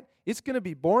apply it, it's going to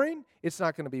be boring. It's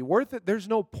not going to be worth it. There's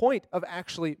no point of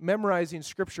actually memorizing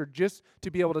Scripture just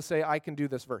to be able to say, I can do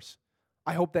this verse.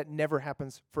 I hope that never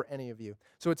happens for any of you.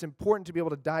 So it's important to be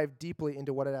able to dive deeply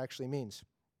into what it actually means.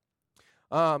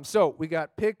 So we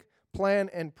got pick, plan,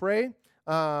 and pray.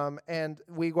 And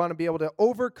we want to be able to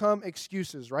overcome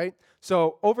excuses, right?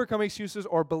 So overcome excuses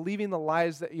or believing the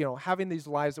lies that, having these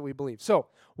lies that we believe. So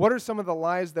what are some of the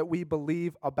lies that we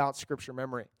believe about Scripture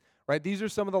memory, right? These are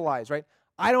some of the lies, right?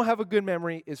 I don't have a good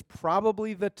memory is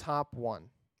probably the top one.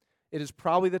 It is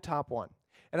probably the top one.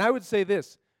 And I would say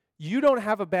this, you don't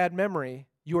have a bad memory,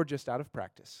 you're just out of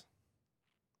practice.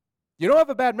 You don't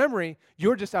have a bad memory,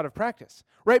 you're just out of practice,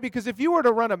 right? Because if you were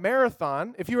to run a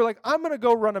marathon, if you were like, I'm going to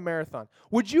go run a marathon,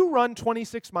 would you run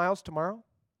 26 miles tomorrow?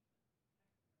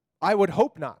 I would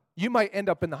hope not. You might end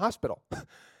up in the hospital.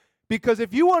 Because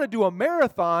if you want to do a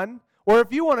marathon, or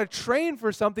if you want to train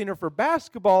for something or for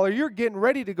basketball, or you're getting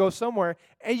ready to go somewhere,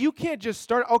 and you can't just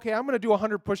start, okay, I'm going to do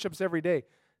 100 push-ups every day.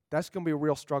 That's going to be a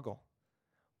real struggle.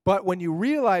 But when you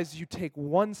realize you take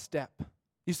one step,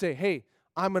 you say, hey,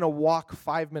 I'm going to walk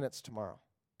 5 minutes tomorrow.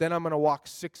 Then I'm going to walk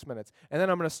 6 minutes. And then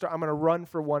I'm going to run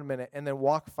for 1 minute and then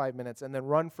walk 5 minutes and then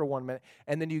run for 1 minute.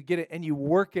 And then you get it and you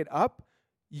work it up.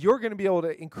 You're going to be able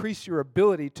to increase your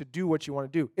ability to do what you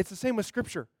want to do. It's the same with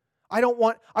Scripture. I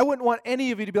wouldn't want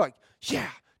any of you to be like, yeah,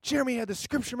 Jeremy had the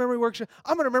Scripture memory workshop.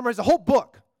 I'm going to memorize the whole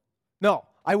book. No,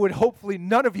 hopefully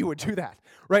none of you would do that,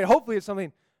 right? Hopefully it's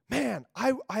something, man,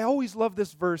 I always love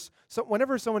this verse. So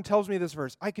whenever someone tells me this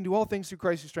verse, I can do all things through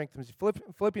Christ who strengthens me.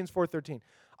 Philippians 4:13.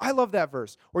 I love that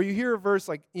verse. Or you hear a verse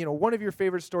like, one of your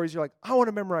favorite stories, you're like, I want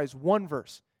to memorize one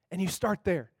verse. And you start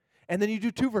there. And then you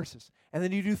do 2 verses. And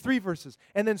then you do 3 verses.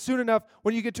 And then soon enough,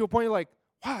 when you get to a point, you're like,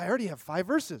 wow, I already have 5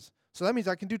 verses. So that means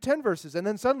I can do 10 verses. And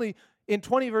then suddenly, in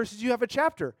 20 verses, you have a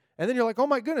chapter. And then you're like, oh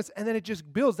my goodness. And then it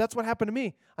just builds. That's what happened to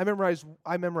me. I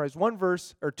memorized 1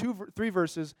 verse, or 3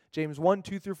 verses, James 1,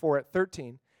 2 through 4 at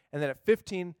 13. And then at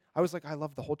 15, I was like, I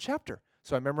love the whole chapter.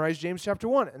 So I memorized James chapter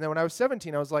 1. And then when I was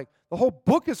 17, I was like, the whole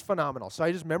book is phenomenal. So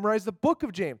I just memorized the book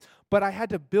of James. But I had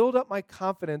to build up my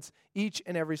confidence each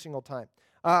and every single time.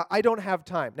 I don't have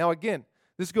time. Now again,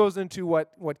 this goes into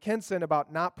what Ken said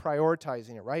about not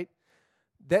prioritizing it, right?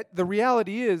 That the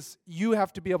reality is you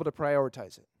have to be able to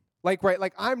prioritize it.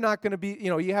 Like I'm not going to be,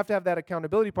 you have to have that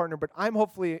accountability partner, but I'm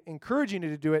hopefully encouraging you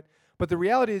to do it. But the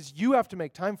reality is you have to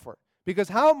make time for it. Because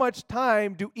how much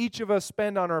time do each of us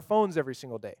spend on our phones every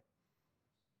single day?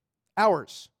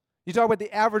 Hours. You talk about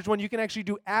the average one, you can actually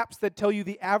do apps that tell you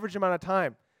the average amount of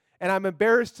time. And I'm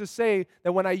embarrassed to say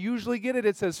that when I usually get it,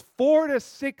 it says 4 to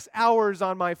 6 hours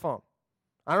on my phone.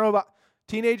 I don't know about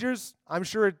teenagers. I'm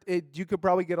sure you could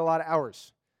probably get a lot of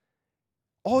hours.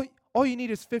 All you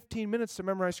need is 15 minutes to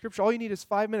memorize Scripture. All you need is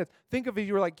 5 minutes. Think of it,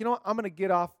 you were like, what, I'm going to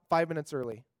get off 5 minutes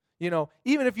early.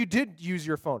 Even if you did use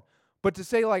your phone. But to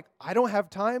say like, I don't have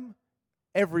time,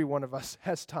 every one of us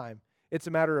has time. It's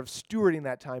a matter of stewarding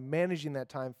that time, managing that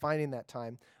time, finding that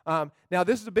time. Now,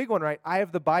 this is a big one, right? I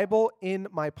have the Bible in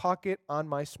my pocket on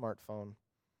my smartphone,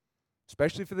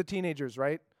 especially for the teenagers,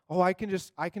 right? Oh, I can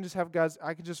just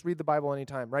read the Bible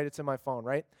anytime, right? It's in my phone,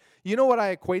 right? You know what I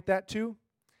equate that to?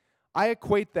 I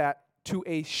equate that to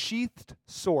a sheathed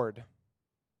sword.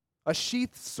 A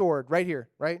sheathed sword right here,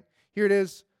 right? Here it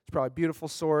is. It's probably a beautiful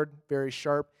sword, very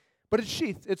sharp, but it's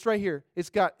sheathed. It's right here. It's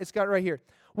got right here.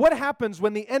 What happens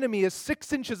when the enemy is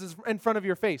 6 inches in front of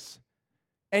your face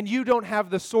and you don't have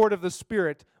the sword of the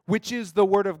Spirit, which is the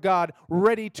Word of God,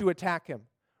 ready to attack him?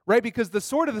 Right? Because the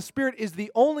sword of the Spirit is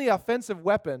the only offensive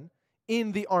weapon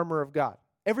in the armor of God.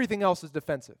 Everything else is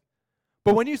defensive.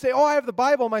 But when you say, oh, I have the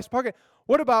Bible in my pocket,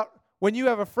 what about when you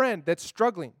have a friend that's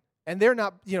struggling and they're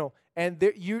not, and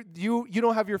you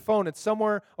don't have your phone, it's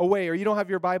somewhere away, or you don't have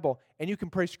your Bible, and you can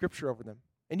pray Scripture over them,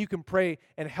 and you can pray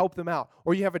and help them out.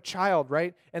 Or you have a child,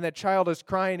 right, and that child is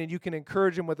crying, and you can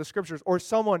encourage them with the Scriptures. Or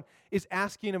someone is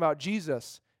asking about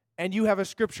Jesus, and you have a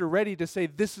Scripture ready to say,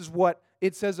 this is what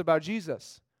it says about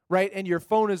Jesus, right, and your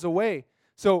phone is away.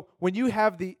 So when you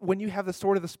have the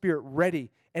sword of the Spirit ready,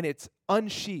 and it's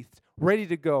unsheathed, ready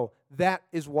to go, that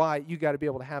is why you got to be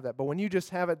able to have that. But when you just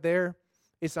have it there,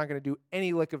 it's not going to do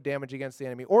any lick of damage against the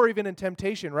enemy. Or even in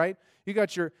temptation, right?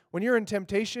 When you're in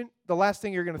temptation, the last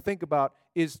thing you're going to think about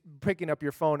is picking up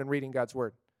your phone and reading God's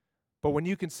Word. But when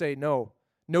you can say, no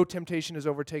temptation has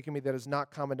overtaken me that is not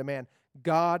common to man.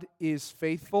 God is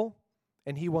faithful,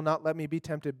 and He will not let me be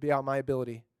tempted beyond my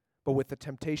ability. But with the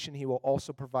temptation, He will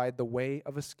also provide the way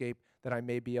of escape that I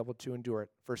may be able to endure it.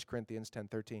 1 Corinthians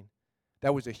 10:13.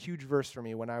 That was a huge verse for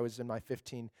me when I was in my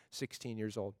 15, 16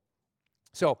 years old.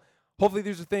 So, hopefully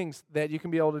these are things that you can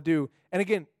be able to do. And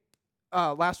again,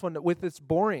 last one, with it's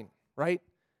boring, right?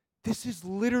 This is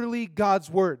literally God's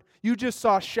Word. You just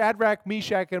saw Shadrach,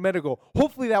 Meshach, and Abednego.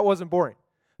 Hopefully that wasn't boring.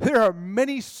 There are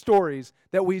many stories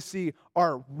that we see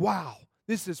are, wow,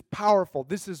 this is powerful,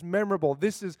 this is memorable,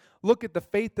 look at the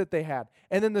faith that they had.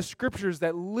 And then the Scriptures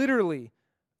that literally,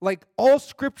 like all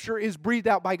Scripture is breathed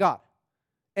out by God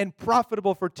and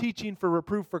profitable for teaching, for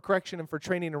reproof, for correction, and for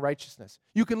training in righteousness.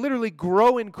 You can literally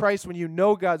grow in Christ when you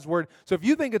know God's Word. So if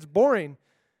you think it's boring,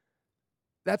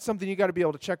 that's something you got to be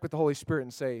able to check with the Holy Spirit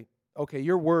and say, okay,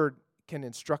 your Word can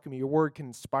instruct me, your Word can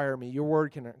inspire me, your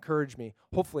Word can encourage me.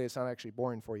 Hopefully it's not actually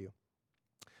boring for you.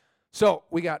 So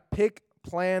we got pick,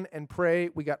 plan, and pray.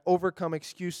 We got overcome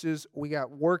excuses. We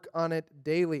got work on it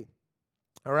daily.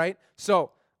 All right?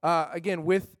 So again,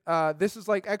 this is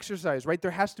like exercise, right?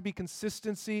 There has to be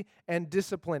consistency and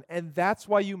discipline, and that's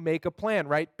why you make a plan,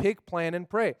 right? Pick, plan, and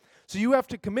pray. So you have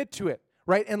to commit to it,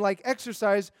 right? And like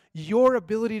exercise, your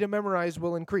ability to memorize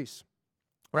will increase,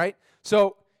 right?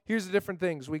 So here's the different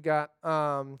things. We got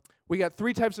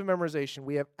 3 types of memorization.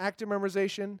 We have active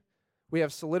memorization, we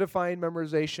have solidifying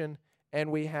memorization,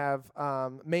 and we have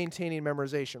maintaining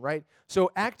memorization, right? So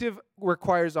active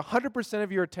requires 100%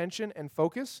 of your attention and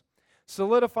focus.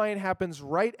 Solidifying happens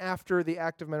right after the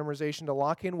active memorization to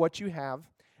lock in what you have,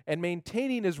 and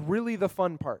maintaining is really the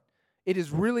fun part. It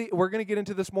is really, we're going to get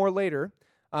into this more later,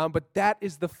 but that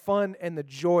is the fun and the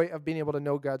joy of being able to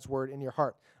know God's Word in your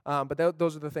heart. But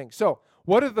those are the things. So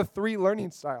what are the 3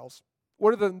 learning styles?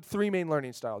 What are the 3 main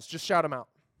learning styles? Just shout them out.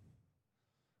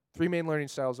 3 main learning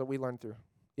styles that we learn through.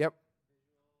 Yep.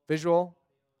 Visual,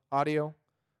 audio,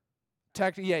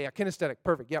 kinesthetic.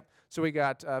 Perfect. Yep. So we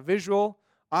got visual,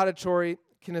 auditory,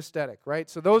 kinesthetic, right?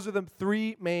 So those are the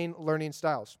 3 main learning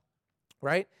styles,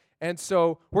 right? And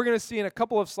so we're going to see in a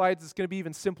couple of slides, it's going to be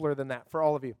even simpler than that for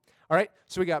all of you. All right?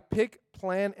 So we got pick,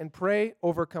 plan, and pray,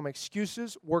 overcome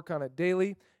excuses, work on it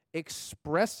daily,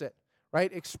 express it,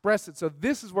 right? Express it. So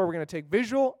this is where we're going to take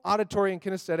visual, auditory, and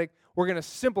kinesthetic. We're going to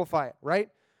simplify it, right?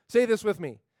 Say this with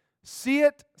me. See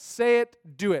it, say it,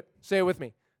 do it. Say it with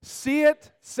me. See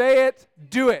it, say it,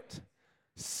 do it.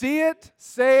 See it,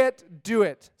 say it, do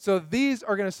it. So these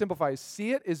are going to simplify.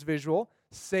 See it is visual,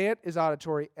 say it is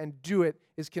auditory, and do it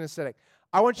is kinesthetic.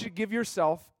 I want you to give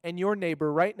yourself and your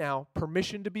neighbor right now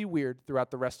permission to be weird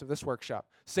throughout the rest of this workshop.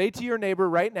 Say to your neighbor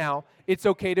right now, it's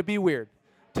okay to be weird.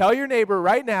 Tell your neighbor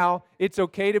right now, it's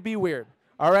okay to be weird.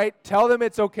 All right? Tell them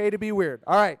it's okay to be weird.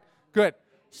 All right, good.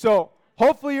 So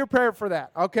hopefully you're prepared for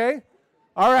that, okay?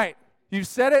 All right, you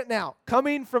said it now.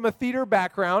 Coming from a theater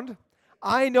background,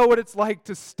 I know what it's like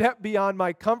to step beyond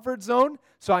my comfort zone,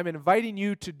 so I'm inviting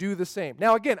you to do the same.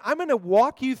 Now, again, I'm going to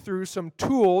walk you through some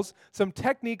tools, some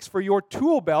techniques for your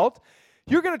tool belt.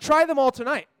 You're going to try them all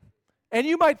tonight. And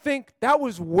you might think, that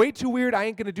was way too weird, I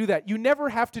ain't going to do that. You never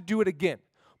have to do it again.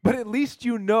 But at least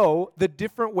you know the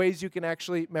different ways you can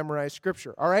actually memorize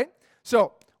Scripture, all right?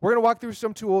 So we're going to walk through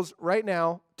some tools right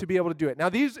now to be able to do it. Now,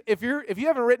 these, if you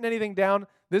haven't written anything down,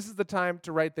 this is the time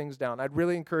to write things down. I'd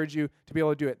really encourage you to be able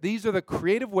to do it. These are the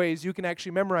creative ways you can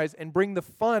actually memorize and bring the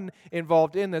fun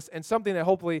involved in this, and something that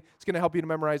hopefully is going to help you to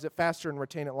memorize it faster and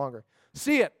retain it longer.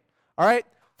 See it. All right?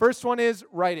 First one is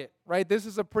write it, right? This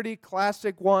is a pretty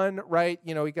classic one, right?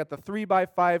 You know, you got the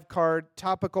 3x5 card,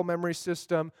 topical memory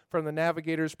system from the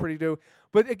Navigators, pretty good.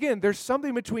 But again, there's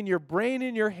something between your brain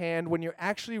and your hand when you're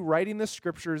actually writing the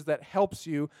scriptures that helps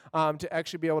you to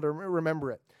actually be able to remember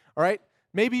it, all right?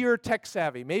 Maybe you're tech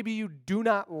savvy. Maybe you do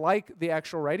not like the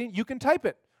actual writing. You can type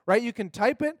it, right? You can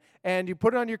type it, and you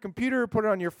put it on your computer, put it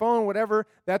on your phone, whatever.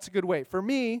 That's a good way. For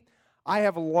me, I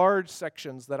have large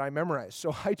sections that I memorize,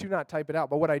 so I do not type it out.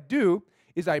 But what I do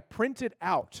is I print it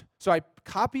out. So I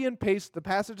copy and paste the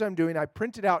passage I'm doing, I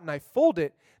print it out, and I fold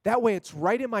it. That way it's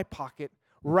right in my pocket,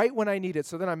 right when I need it.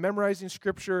 So then I'm memorizing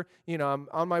scripture, you know, I'm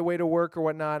on my way to work or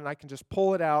whatnot, and I can just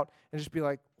pull it out and just be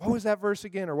like, what was that verse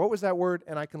again, or what was that word,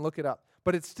 and I can look it up.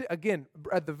 But it's, again,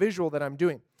 at the visual that I'm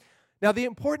doing. Now, the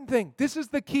important thing, this is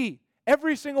the key.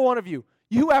 Every single one of you,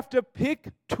 you have to pick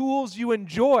tools you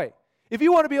enjoy. If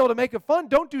you want to be able to make it fun,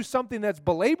 don't do something that's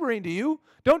belaboring to you.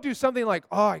 Don't do something like,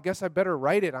 oh, I guess I better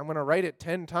write it. I'm going to write it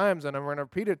 10 times, and I'm going to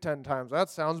repeat it 10 times. That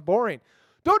sounds boring.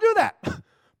 Don't do that.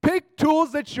 Pick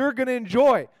tools that you're going to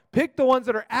enjoy. Pick the ones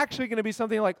that are actually going to be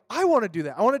something like, I want to do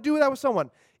that. I want to do that with someone.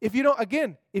 If you don't,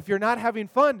 again, if you're not having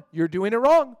fun, you're doing it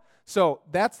wrong. So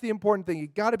that's the important thing. You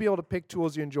got to be able to pick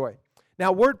tools you enjoy.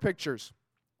 Now, word pictures.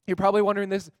 You're probably wondering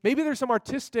this. Maybe there's some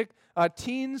artistic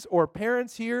teens or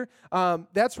parents here.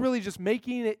 That's really just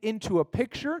making it into a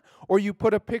picture, or you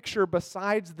put a picture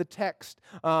besides the text.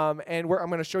 And I'm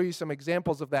going to show you some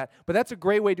examples of that. But that's a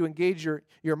great way to engage your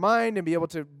mind and be able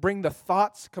to bring the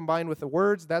thoughts combined with the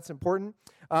words. That's important.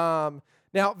 Now,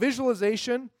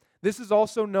 visualization. This is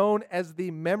also known as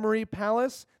the memory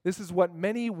palace. This is what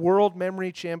many world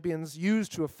memory champions use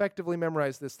to effectively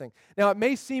memorize this thing. Now, it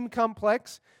may seem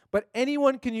complex, but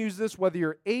anyone can use this, whether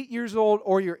you're 8 years old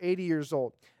or you're 80 years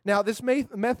old. Now, this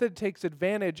method takes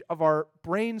advantage of our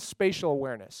brain's spatial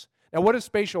awareness. Now, what is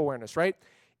spatial awareness, right?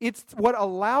 It's what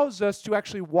allows us to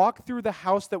actually walk through the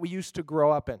house that we used to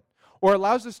grow up in, or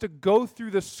allows us to go through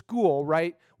the school,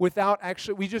 right, without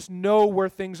actually, we just know where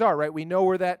things are, right? We know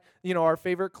where that, you know, our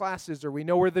favorite class is, or we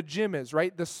know where the gym is,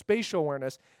 right? The spatial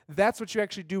awareness. That's what you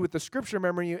actually do with the scripture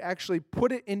memory. You actually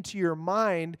put it into your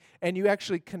mind, and you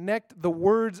actually connect the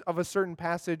words of a certain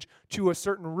passage to a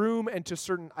certain room and to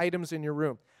certain items in your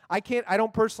room. I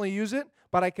don't personally use it,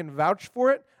 but I can vouch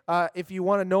for it. If you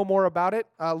want to know more about it,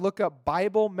 look up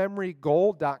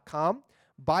BibleMemoryGoal.com.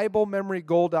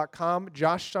 BibleMemoryGoal.com.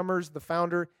 Josh Summers, the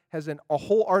founder, has a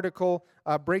whole article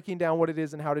breaking down what it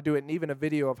is and how to do it, and even a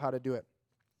video of how to do it.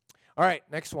 All right,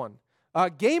 next one.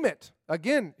 Game it.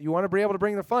 Again, you want to be able to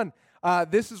bring the fun.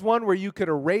 This is one where you could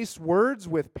erase words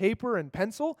with paper and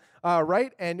pencil,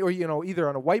 right? Or either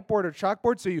on a whiteboard or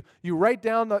chalkboard. So you write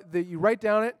down you write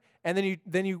down it, and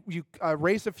then you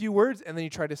erase a few words, and then you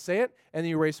try to say it, and then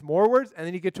you erase more words, and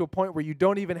then you get to a point where you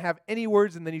don't even have any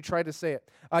words, and then you try to say it.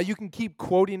 You can keep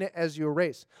quoting it as you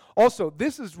erase. Also,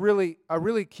 this is really a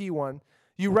really key one.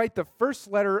 You write the first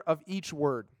letter of each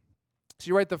word. So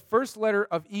you write the first letter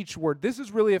of each word. This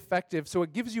is really effective, so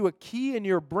it gives you a key in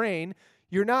your brain.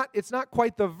 It's not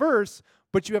quite the verse,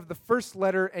 but you have the first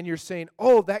letter, and you're saying,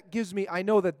 oh, that gives me, I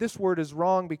know that this word is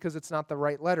wrong because it's not the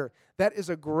right letter. That is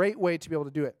a great way to be able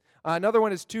to do it. Another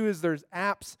one is there's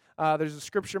apps. There's a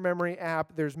scripture memory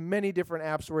app. There's many different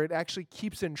apps where it actually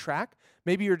keeps in track.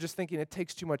 Maybe you're just thinking it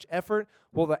takes too much effort.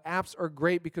 Well, the apps are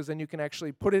great because then you can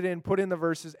actually put in the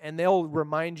verses, and they'll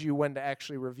remind you when to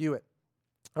actually review it.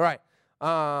 All right.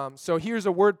 So here's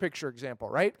a word picture example,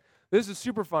 right? This is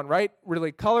super fun, right?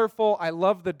 Really colorful. I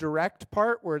love the direct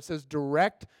part where it says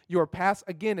direct your path.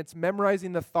 Again, it's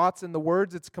memorizing the thoughts and the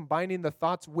words. It's combining the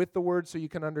thoughts with the words so you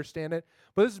can understand it.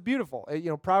 But this is beautiful.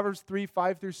 Proverbs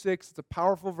 3:5-6. It's a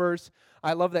powerful verse.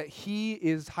 I love that he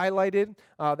is highlighted.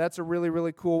 That's a really,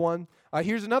 really cool one.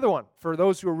 Here's another one for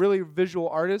those who are really visual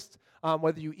artists.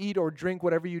 Whether you eat or drink,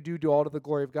 whatever you do all to the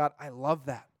glory of God. I love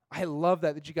that. I love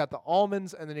that you got the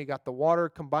almonds and then you got the water,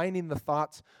 combining the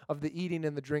thoughts of the eating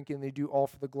and the drinking, and they do all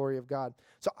for the glory of God.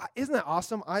 So isn't that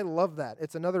awesome? I love that.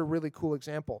 It's another really cool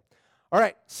example. All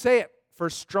right, say it. For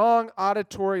strong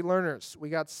auditory learners, we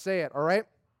got say it, all right?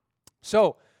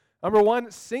 So, number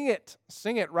one, sing it.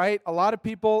 Sing it, right? A lot of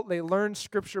people, they learn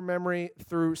scripture memory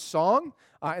through song.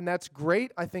 and that's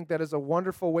great. I think that is a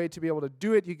wonderful way to be able to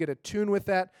do it. You get a tune with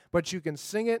that, but you can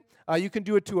sing it. You can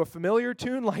do it to a familiar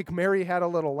tune, like Mary Had a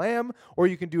Little Lamb, or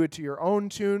you can do it to your own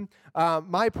tune.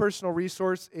 My personal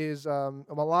resource is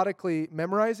melodically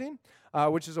memorizing,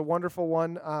 which is a wonderful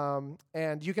one.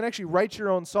 And you can actually write your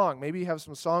own song. Maybe you have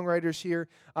some songwriters here.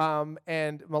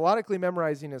 And melodically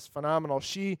memorizing is phenomenal.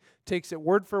 She takes it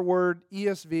word for word,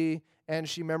 ESV, and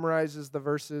she memorizes the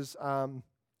verses.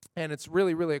 And it's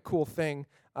really, really a cool thing.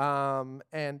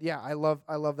 And yeah, I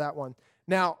love that one.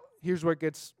 Now, here's where it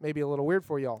gets maybe a little weird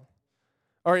for y'all.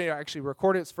 Or actually,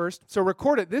 record it first. So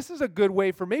record it. This is a good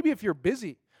way for maybe if you're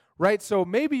busy, right? So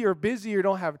maybe you're busy or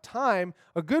don't have time.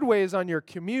 A good way is on your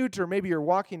commute, or maybe you're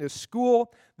walking to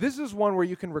school. This is one where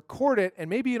you can record it, and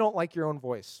maybe you don't like your own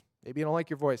voice. Maybe you don't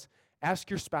like your voice. Ask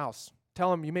your spouse. Tell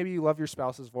them maybe you love your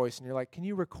spouse's voice, and you're like, can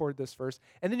you record this first?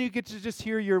 And then you get to just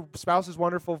hear your spouse's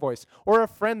wonderful voice. Or a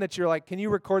friend that you're like, can you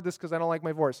record this because I don't like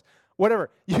my voice? Whatever.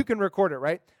 You can record it,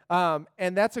 right?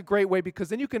 And that's a great way because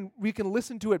then you can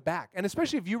listen to it back. And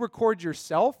especially if you record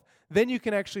yourself, then you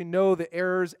can actually know the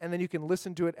errors, and then you can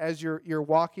listen to it as you're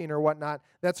walking or whatnot.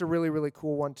 That's a really, really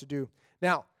cool one to do.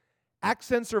 Now,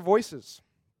 accents or voices.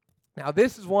 Now,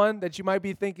 this is one that you might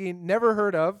be thinking, never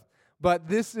heard of, but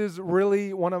this is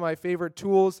really one of my favorite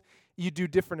tools. You do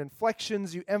different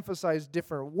inflections. You emphasize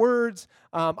different words.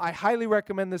 I highly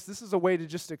recommend this. This is a way to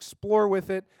just explore with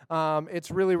it.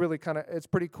 It's really, really it's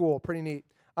pretty cool, pretty neat.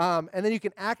 And then you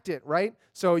can act it, right?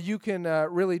 So you can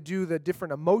really do the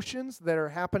different emotions that are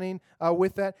happening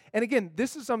with that. And again,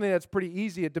 this is something that's pretty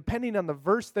easy. Depending on the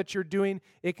verse that you're doing,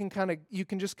 you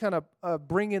can just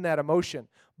bring in that emotion.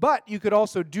 But you could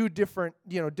also do different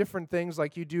things,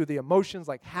 like you do the emotions,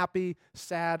 like happy,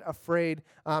 sad, afraid,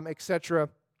 etc.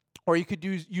 Or you could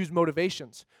use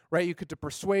motivations, right? You could to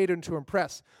persuade and to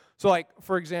impress. So, like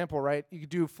for example, right? You could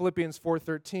do Philippians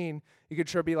 4:13. You could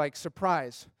try to be like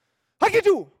surprise. I can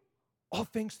do all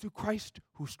things through Christ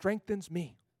who strengthens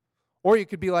me. Or you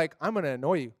could be like, I'm going to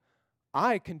annoy you.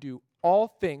 I can do all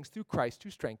things through Christ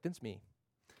who strengthens me.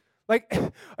 Like,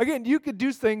 again, you could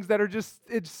do things that are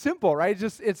it's simple, right?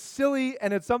 It's silly,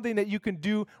 and it's something that you can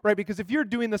do, right? Because if you're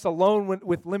doing this alone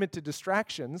with limited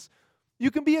distractions,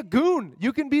 you can be a goon.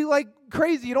 You can be like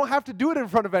crazy. You don't have to do it in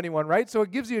front of anyone, right? So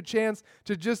it gives you a chance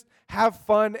to just have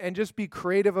fun and just be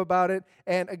creative about it.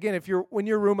 And again, when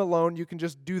you're room alone, you can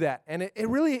just do that. And it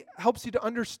really helps you to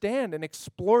understand and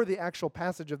explore the actual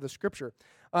passage of the Scripture.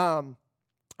 All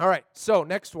right, so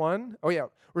next one. Oh, yeah,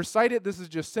 recite it. This is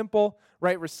just simple,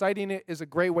 right? Reciting it is a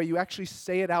great way. You actually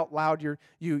say it out loud. You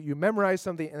memorize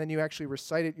something, and then you actually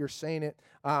recite it. You're saying it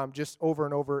just over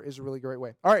and over is a really great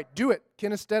way. All right, do it,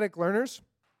 kinesthetic learners.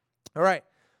 All right,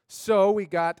 so we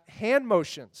got hand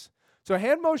motions. So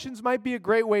hand motions might be a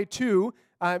great way, too.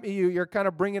 You're kind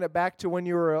of bringing it back to when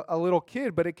you were a little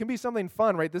kid, but it can be something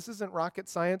fun, right? This isn't rocket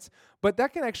science, but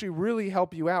that can actually really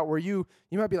help you out, where you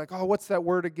might be like, oh, what's that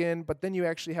word again? But then you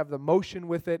actually have the motion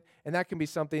with it, and that can be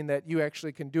something that you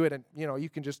actually can do it, and you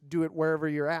can just do it wherever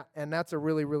you're at, and that's a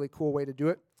really, really cool way to do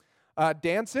it.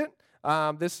 Dance it.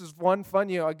 This is one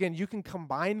fun, again, you can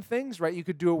combine things, right? You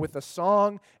could do it with a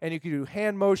song, and you could do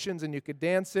hand motions, and you could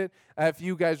dance it. If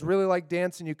you guys really like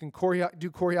dancing, you can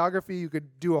do choreography. You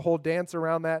could do a whole dance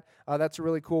around that. That's a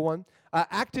really cool one.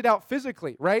 Act it out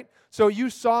physically, right? So you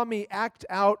saw me act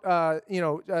out,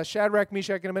 Shadrach,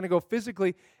 Meshach, and Abednego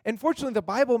physically. And fortunately, the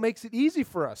Bible makes it easy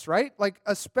for us, right? Like,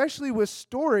 especially with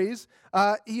stories,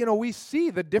 we see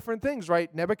the different things,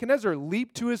 right? Nebuchadnezzar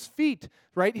leaped to his feet,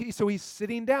 right? So he's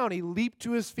sitting down. He leaped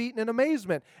to his feet in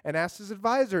amazement and asked his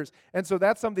advisors. And so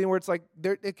that's something where it's like,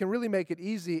 it can really make it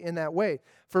easy in that way.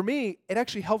 For me, it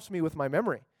actually helps me with my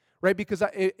memory, right? Because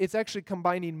it's actually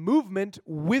combining movement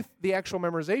with the actual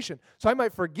memorization. So I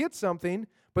might forget something,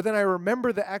 but then I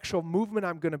remember the actual movement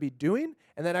I'm going to be doing,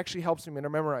 and that actually helps me to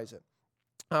memorize it.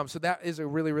 So that is a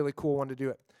really, really cool one to do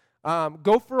it.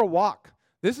 Go for a walk.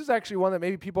 This is actually one that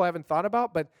maybe people haven't thought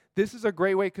about, but this is a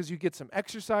great way because you get some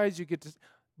exercise.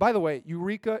 By the way,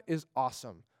 Eureka is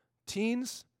awesome.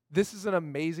 Teens, this is an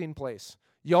amazing place.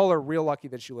 Y'all are real lucky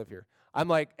that you live here. I'm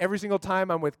like, every single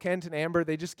time I'm with Kent and Amber,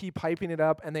 they just keep hyping it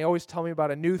up, and they always tell me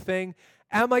about a new thing.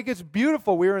 And I'm like, it's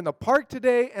beautiful. We were in the park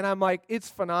today, and I'm like, it's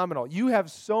phenomenal. You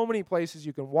have so many places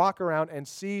you can walk around and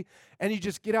see, and you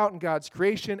just get out in God's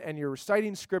creation, and you're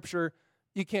reciting Scripture.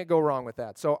 You can't go wrong with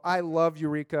that. So I love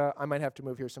Eureka. I might have to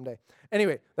move here someday.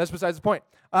 Anyway, that's besides the point.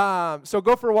 So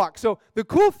go for a walk. So the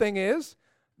cool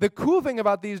thing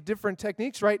about these different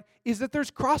techniques, right, is that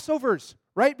there's crossovers,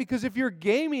 right? Because if you're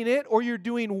gaming it, or you're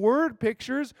doing word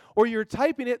pictures, or you're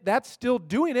typing it, that's still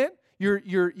doing it.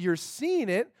 You're seeing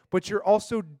it, but you're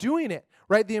also doing it,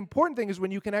 right? The important thing is when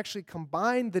you can actually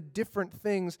combine the different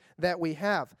things that we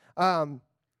have. And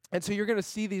so you're going to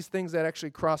see these things that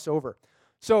actually cross over.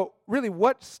 So really,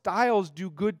 what styles do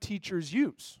good teachers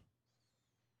use?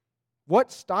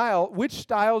 Which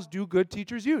styles do good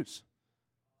teachers use?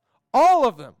 All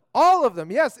of them. All of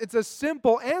them. Yes, it's a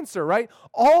simple answer, right?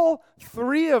 All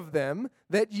three of them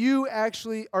that you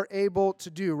actually are able to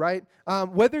do, right?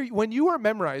 When you are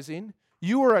memorizing,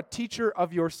 you are a teacher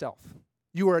of yourself.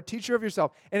 You are a teacher of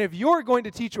yourself. And if you're going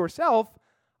to teach yourself,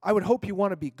 I would hope you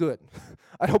want to be good.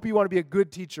 I hope you want to be a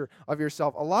good teacher of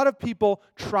yourself. A lot of people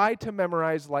try to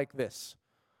memorize like this.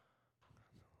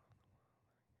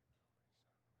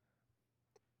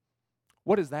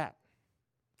 What is that?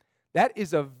 That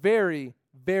is a very,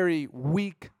 very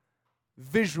weak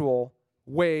visual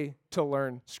way to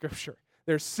learn Scripture.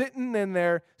 They're sitting in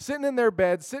their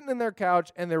bed, sitting in their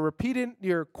couch, and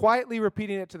you're quietly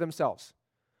repeating it to themselves.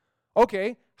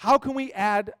 Okay, how can we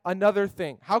add another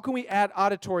thing? How can we add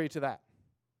auditory to that?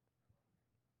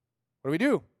 What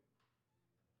do?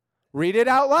 Read it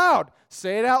out loud.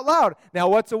 Say it out loud. Now,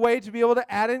 what's a way to be able to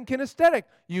add in kinesthetic?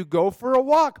 You go for a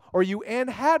walk, or you add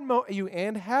hand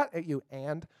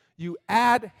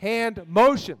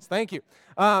motions. Thank you.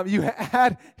 You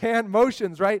add hand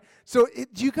motions, right? So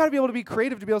you got to be able to be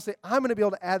creative to be able to say, I'm going to be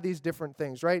able to add these different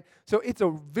things, right? So it's a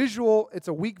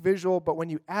weak visual, but when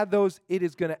you add those, it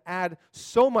is going to add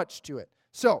so much to it.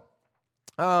 So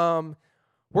we're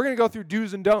going to go through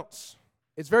do's and don'ts.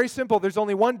 It's very simple. There's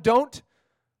only one don't.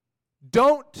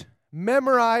 Don't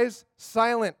memorize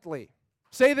silently.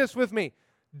 Say this with me.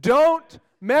 Don't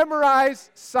memorize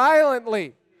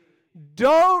silently.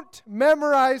 Don't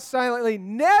memorize silently.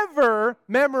 Never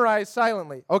memorize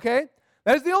silently, okay?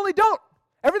 That is the only don't.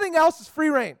 Everything else is free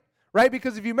reign, right?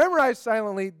 Because if you memorize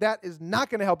silently, that is not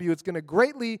going to help you. It's going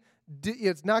to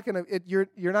you're not going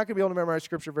to be able to memorize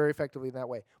Scripture very effectively in that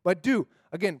way. But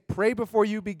again, pray before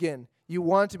you begin. You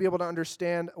want to be able to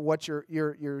understand what you're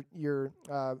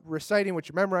reciting, what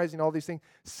you're memorizing, all these things.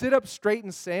 Sit up straight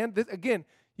and stand. Again,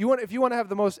 if you want to have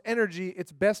the most energy,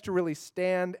 it's best to really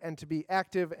stand and to be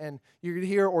active, and you're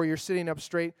here or you're sitting up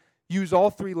straight. Use all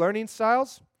three learning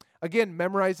styles. Again,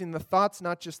 memorizing the thoughts,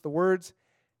 not just the words.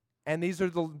 And these are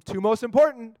the two most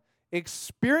important.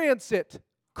 Experience it.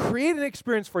 Create an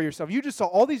experience for yourself. You just saw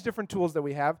all these different tools that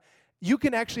we have. You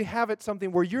can actually have it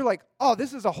something where you're like, oh,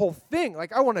 this is a whole thing.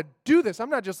 Like, I want to do this.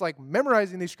 I'm not just like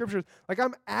memorizing these scriptures. Like,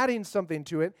 I'm adding something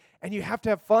to it. And you have to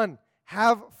have fun.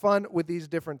 Have fun with these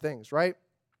different things, right?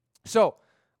 So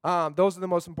those are the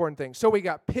most important things. So we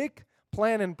got pick,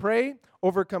 plan, and pray,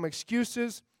 overcome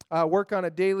excuses, work on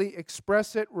it daily,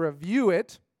 express it, review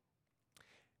it.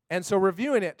 And so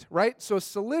reviewing it, right? So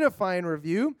solidifying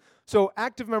review. So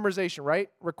active memorization, right,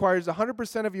 requires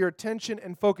 100% of your attention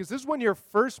and focus. This is when you're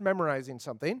first memorizing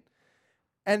something.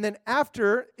 And then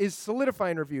after is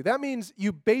solidifying review. That means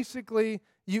you basically,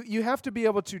 you have to be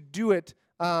able to do it.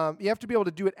 You have to be able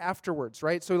to do it afterwards,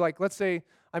 right? So like, let's say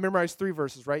I memorized 3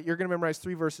 verses, right? You're going to memorize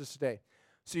 3 verses today.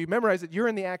 So you memorize it. You're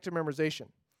in the active memorization.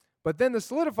 But then the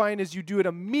solidifying is you do it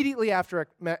immediately after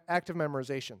active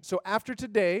memorization. So after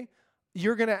today,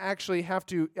 you're going to actually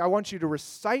I want you to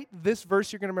recite this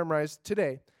verse you're going to memorize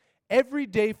today every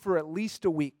day for at least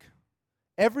a week.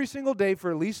 Every single day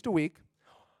for at least a week.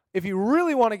 If you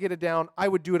really want to get it down, I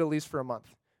would do it at least for a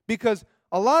month. Because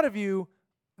a lot of you,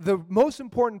 the most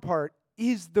important part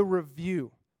is the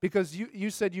review. Because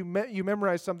you said you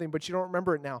memorized something, but you don't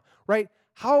remember it now, right?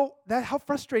 How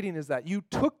frustrating is that? You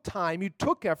took time, you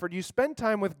took effort, you spent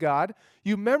time with God,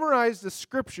 you memorized the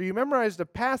scripture, you memorized a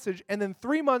passage, and then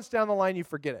 3 months down the line, you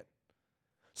forget it.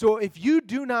 So if you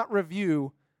do not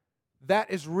review,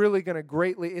 that is really going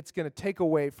to it's going to take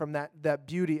away from that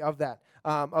beauty of that,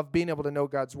 of being able to know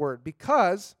God's word.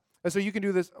 So you can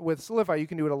do this with Solidify, you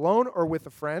can do it alone or with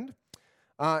a friend.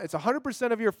 It's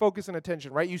 100% of your focus and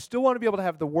attention, right? You still want to be able to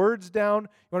have the words down.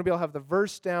 You want to be able to have the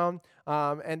verse down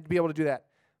and be able to do that.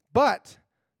 But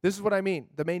this is what I mean,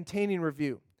 the maintaining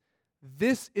review.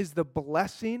 This is the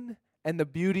blessing and the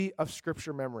beauty of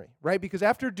Scripture memory, right? Because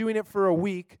after doing it for a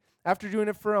week, after doing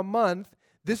it for a month,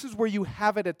 this is where you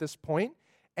have it at this point,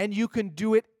 and you can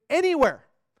do it anywhere.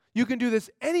 You can do this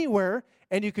anywhere,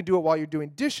 and you can do it while you're doing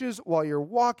dishes, while you're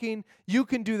walking. You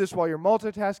can do this while you're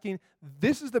multitasking.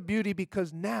 This is the beauty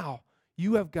because now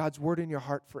you have God's word in your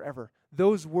heart forever.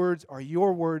 Those words are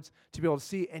your words to be able to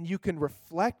see, and you can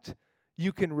reflect.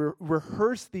 You can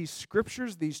rehearse these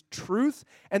scriptures, these truths,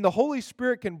 and the Holy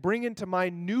Spirit can bring into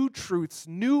mind new truths,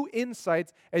 new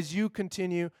insights as you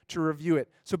continue to review it.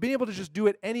 So being able to just do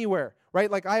it anywhere,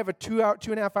 right? Like I have a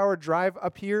 2.5 hour drive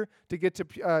up here to get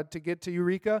to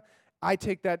Eureka, I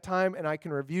take that time and I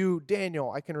can review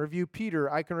Daniel, I can review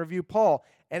Peter, I can review Paul,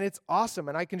 and it's awesome.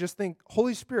 And I can just think,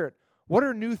 Holy Spirit, what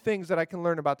are new things that I can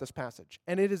learn about this passage?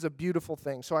 And it is a beautiful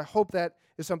thing. So I hope that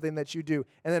is something that you do.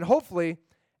 And then hopefully,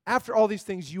 after all these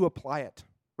things, you apply it,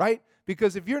 right?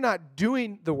 Because if you're not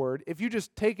doing the word, if you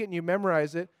just take it and you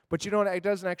memorize it, but you don't, it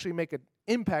doesn't actually make an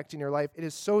impact in your life, it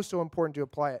is so, so important to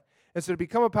apply it. And so to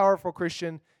become a powerful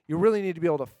Christian, you really need to be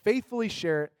able to faithfully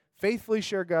share it, faithfully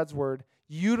share God's word,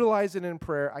 utilize it in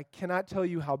prayer. I cannot tell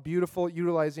you how beautiful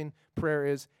utilizing prayer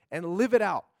is, and live it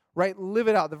out, right? Live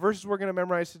it out. The verses we're going to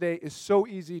memorize today is so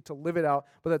easy to live it out,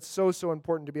 but that's so, so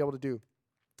important to be able to do.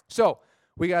 So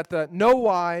we got the know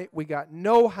why, we got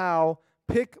know how,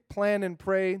 pick, plan, and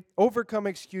pray, overcome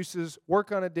excuses,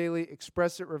 work on it daily,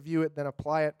 express it, review it, then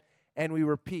apply it, and we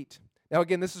repeat. Now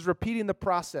again, this is repeating the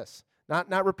process,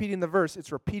 not repeating the verse,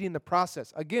 it's repeating the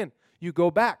process. Again, you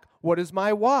go back. What is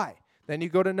my why? Then you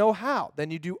go to know how.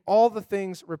 Then you do all the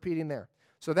things repeating there.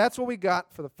 So that's what we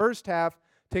got for the first half.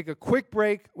 Take a quick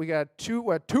break. We got a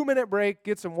 2-minute break,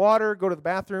 get some water, go to the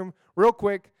bathroom real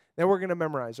quick, then we're going to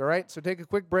memorize, all right? So take a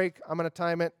quick break. I'm going to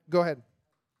time it. Go ahead.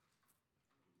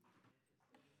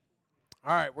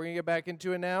 All right, we're going to get back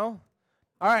into it now.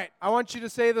 All right, I want you to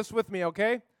say this with me,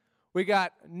 okay? We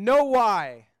got know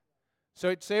why.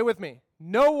 So say it with me.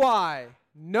 Know why,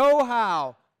 know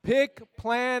how, pick,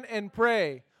 plan, and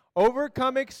pray.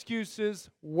 Overcome excuses,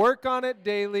 work on it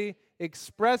daily,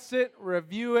 express it,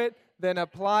 review it, then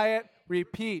apply it,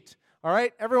 repeat. All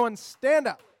right, everyone stand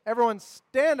up. Everyone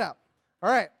stand up. All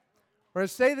right, we're going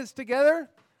to say this together.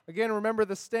 Again, remember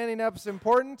the standing up is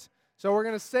important. So we're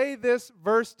going to say this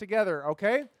verse together,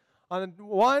 okay? On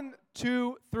 1,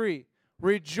 2, 3.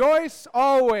 Rejoice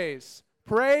always,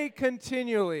 pray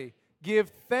continually, give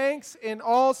thanks in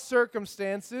all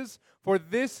circumstances, for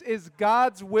this is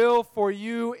God's will for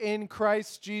you in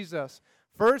Christ Jesus.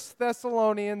 1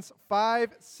 Thessalonians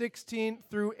 5:16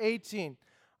 through 18.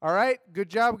 All right, good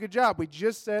job, good job. We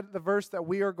just said the verse that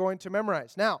we are going to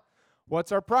memorize. Now,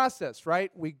 what's our process,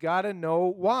 right? We got to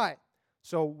know why.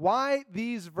 So why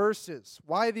these verses?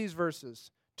 Why these verses?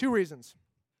 2 reasons.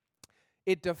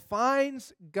 It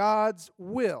defines God's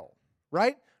will,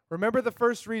 right? Remember the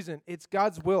first reason. It's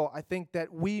God's will, I think,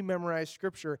 that we memorize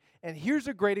Scripture. And here's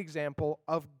a great example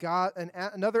of God,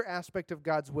 another aspect of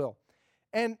God's will.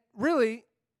 And really,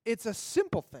 it's a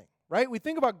simple thing, right? We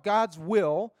think about God's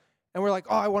will, and we're like,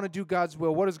 oh, I want to do God's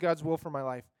will. What is God's will for my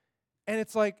life? And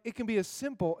it's like, it can be as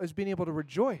simple as being able to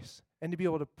rejoice and to be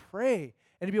able to pray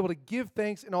and to be able to give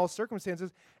thanks in all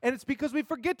circumstances. And it's because we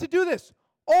forget to do this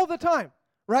all the time,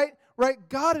 right? Right?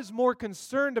 God is more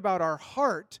concerned about our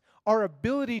heart, our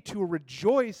ability to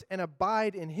rejoice and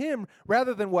abide in Him,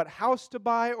 rather than what house to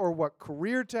buy or what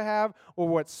career to have or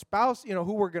what spouse,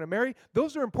 who we're going to marry.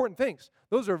 Those are important things.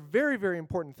 Those are very, very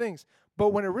important things. But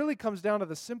when it really comes down to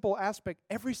the simple aspect,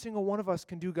 every single one of us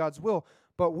can do God's will,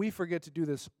 but we forget to do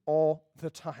this all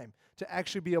the time, to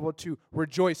actually be able to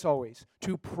rejoice always,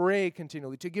 to pray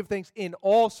continually, to give thanks in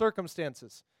all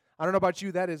circumstances. I don't know about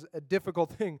you, that is a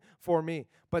difficult thing for me.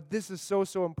 But this is so,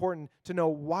 so important to know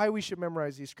why we should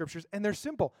memorize these scriptures. And they're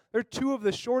simple. They're 2 of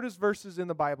the shortest verses in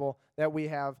the Bible that we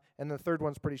have, and the third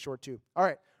one's pretty short too. All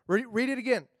right, read it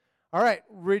again. All right,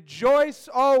 rejoice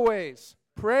always,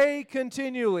 pray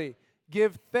continually,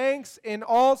 give thanks in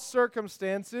all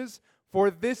circumstances, for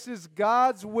this is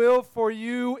God's will for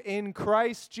you in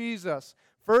Christ Jesus.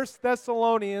 1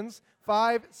 Thessalonians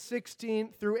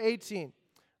 5:16 through 18.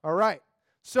 All right.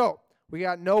 So, we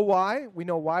got know why. We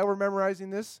know why we're memorizing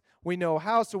this. We know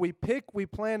how. So we pick, we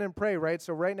plan, and pray, right?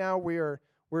 So right now we're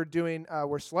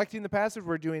selecting the passage.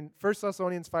 We're doing 1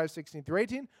 Thessalonians 5:16 through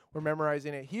 18. We're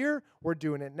memorizing it here. We're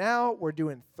doing it now. We're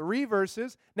doing 3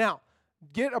 verses. Now,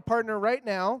 get a partner right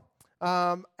now.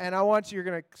 And I want you,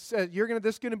 this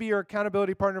is going to be your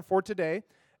accountability partner for today,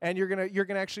 and you're going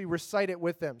to actually recite it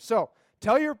with them. So,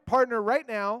 tell your partner right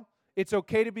now, it's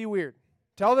okay to be weird.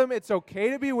 Tell them it's okay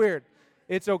to be weird.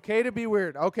 It's okay to be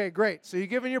weird. Okay, great. So you're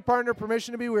giving your partner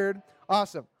permission to be weird.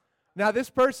 Awesome. Now this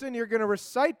person, you're going to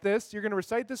recite this. You're going to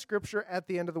recite the scripture at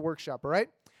the end of the workshop, all right?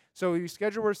 So you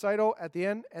schedule a recital at the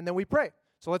end, and then we pray.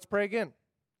 So let's pray again.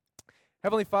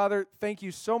 Heavenly Father, thank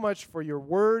you so much for your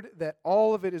word, that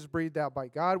all of it is breathed out by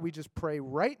God. We just pray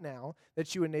right now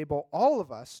that you enable all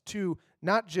of us to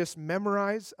not just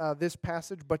memorize this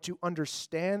passage, but to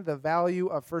understand the value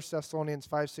of 1 Thessalonians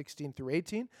 5:16 through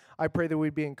 18. I pray that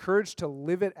we'd be encouraged to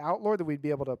live it out, Lord, that we'd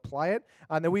be able to apply it,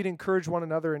 and that we'd encourage one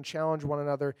another and challenge one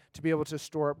another to be able to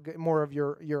store up more of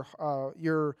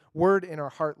your word in our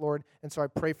heart, Lord. And so I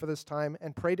pray for this time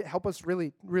and pray to help us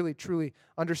really, really, truly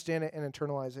understand it and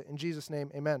internalize it. In Jesus' name,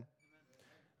 amen.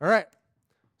 All right.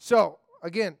 So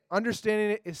again,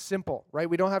 understanding it is simple, right?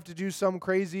 We don't have to do some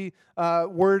crazy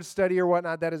word study or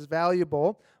whatnot. That is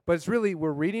valuable. But it's really,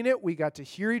 we're reading it. We got to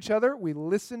hear each other. We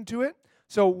listened to it.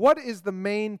 So what is the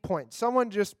main point? Someone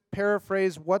just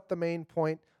paraphrase what the main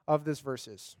point of this verse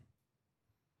is.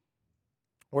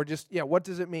 Or just, what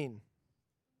does it mean?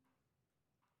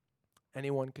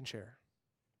 Anyone can share.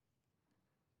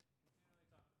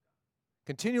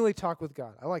 Continually talk with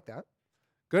God. I like that.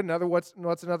 Good.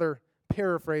 What's another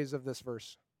paraphrase of this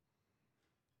verse?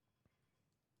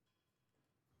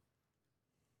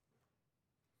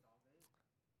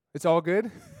 It's all good?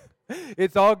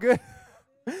 It's all good?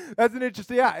 That's an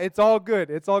interesting, it's all good.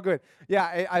 It's all good.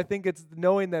 Yeah, I think it's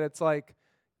knowing that it's like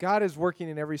God is working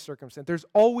in every circumstance. There's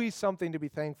always something to be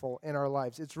thankful in our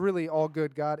lives. It's really all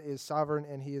good. God is sovereign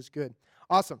and He is good.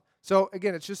 Awesome. So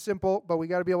again, it's just simple, but we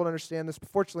got to be able to understand this.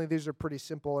 Fortunately, these are pretty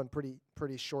simple and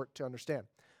pretty short to understand.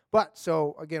 But,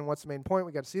 so again, what's the main point?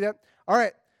 We got to see that. All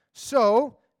right.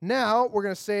 So now we're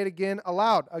going to say it again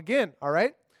aloud. Again, all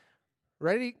right?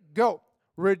 Ready? Go.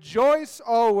 Rejoice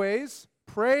always,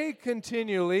 pray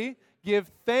continually,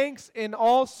 give thanks in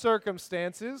all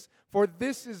circumstances, for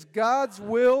this is God's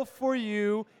will for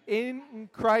you in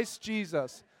Christ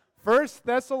Jesus. 1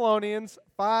 Thessalonians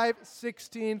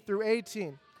 5:16 through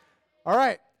 18. All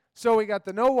right, so we got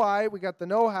the know why, we got the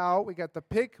know how, we got the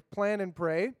pick, plan, and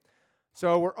pray.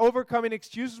 So we're overcoming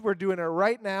excuses. We're doing it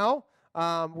right now.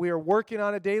 We are working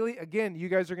on it daily. Again, you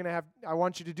guys are going to have, I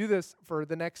want you to do this for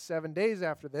the next 7 days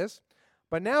after this.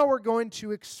 But now we're going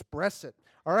to express it.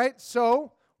 All right,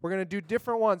 so we're going to do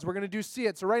different ones. We're going to do see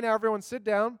it. So right now, everyone sit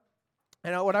down.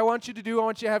 And what I want you to do, I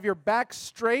want you to have your back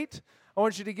straight. I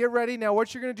want you to get ready. Now,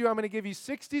 what you're going to do, I'm going to give you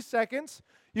 60 seconds.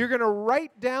 You're going to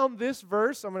write down this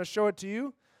verse. I'm going to show it to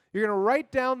you. You're going to write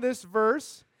down this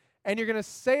verse, and you're going to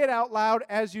say it out loud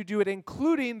as you do it,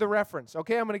 including the reference.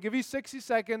 Okay, I'm going to give you 60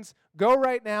 seconds. Go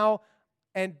right now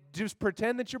and just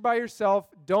pretend that you're by yourself.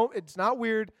 It's not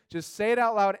weird. Just say it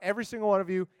out loud, every single one of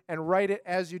you, and write it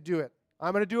as you do it.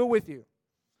 I'm going to do it with you.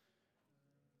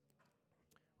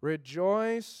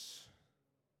 Rejoice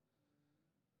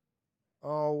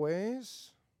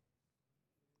always.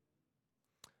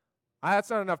 That's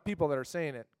not enough people that are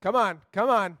saying it. Come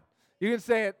on. You can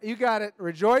say it. You got it.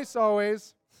 Rejoice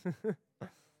always.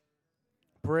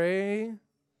 Pray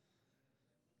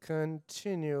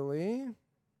continually.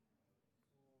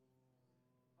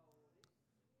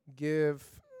 Give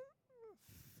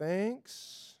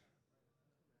thanks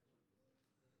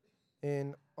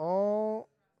in all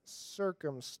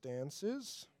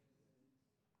circumstances,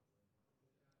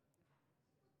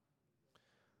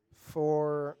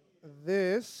 for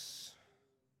this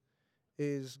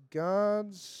is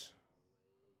God's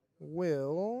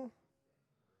will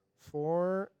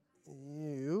for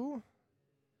you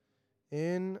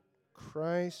in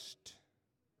Christ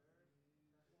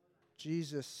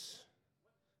Jesus.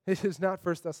 It is not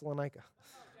 1 Thessalonica.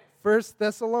 1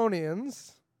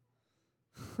 Thessalonians.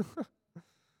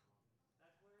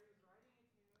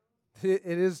 It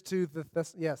is to the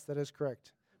yes, that is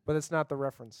correct. But it's not the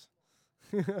reference.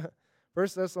 1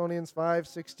 Thessalonians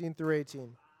 5:16 through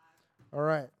 18. All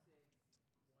right.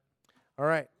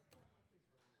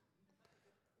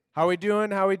 How we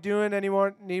doing?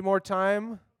 Anyone need more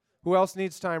time? Who else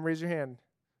needs time? Raise your hand.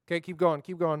 Okay, keep going.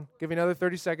 Give you another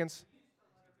 30 seconds.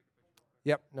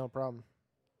 Yep, no problem.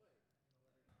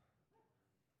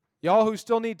 Y'all who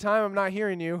still need time, I'm not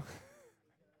hearing you.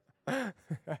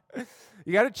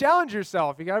 You got to challenge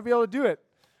yourself. You got to be able to do it.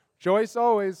 Rejoice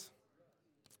always.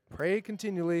 Pray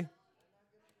continually.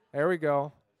 There we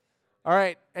go. All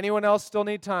right. Anyone else still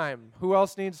need time? Who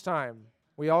else needs time?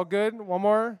 We all good? One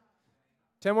more?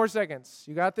 10 more seconds.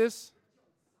 You got this?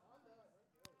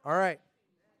 All right.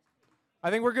 I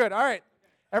think we're good. All right.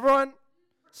 Everyone,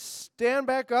 stand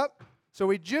back up. So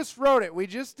we just wrote it. We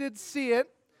just did see it.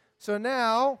 So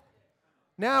now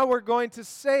we're going to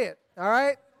say it. All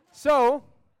right? So,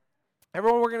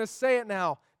 everyone, we're going to say it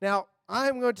now. Now,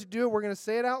 I'm going to do it. We're going to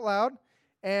say it out loud.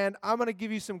 And I'm going to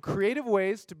give you some creative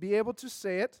ways to be able to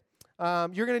say it.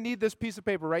 You're going to need this piece of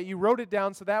paper, right? You wrote it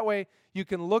down so that way you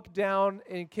can look down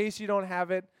in case you don't have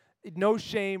it. No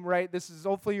shame, right? This is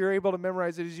hopefully you're able to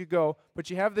memorize it as you go. But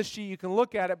you have this sheet. You can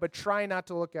look at it, but try not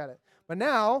to look at it. But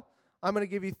now, I'm going to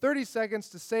give you 30 seconds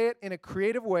to say it in a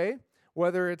creative way,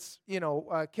 whether it's,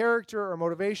 character or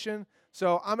motivation.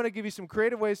 So I'm going to give you some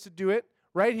creative ways to do it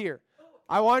right here.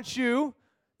 I want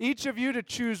each of you to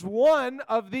choose one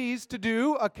of these to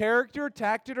do, a character,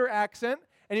 tactic, or accent,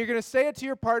 and you're going to say it to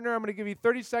your partner. I'm going to give you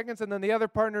 30 seconds, and then the other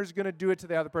partner is going to do it to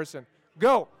the other person.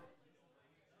 Go.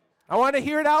 I want to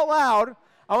hear it out loud.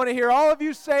 I want to hear all of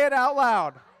you say it out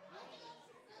loud.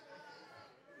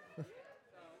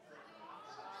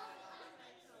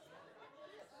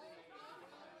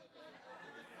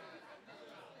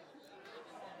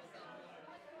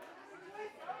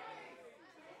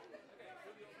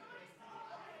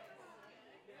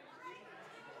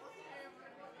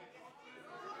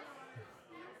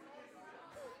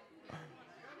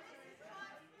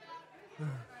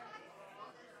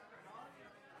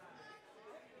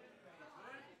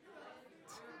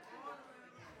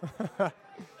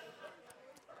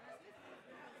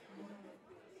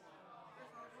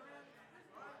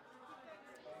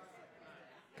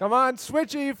 Come on,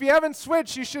 switchy. If you haven't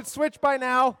switched, you should switch by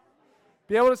now.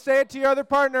 Be able to say it to your other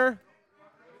partner.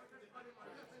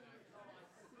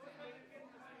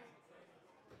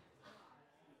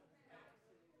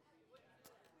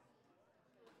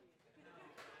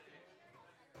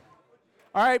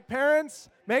 All right, parents,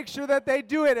 make sure that they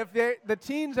do it. If the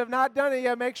teens have not done it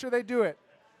yet, make sure they do it.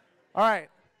 All right.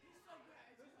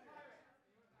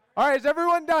 All right, has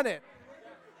everyone done it?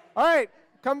 All right,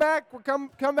 come back.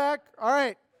 Come back. All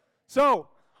right. So,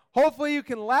 hopefully you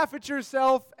can laugh at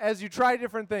yourself as you try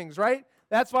different things, right?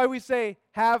 That's why we say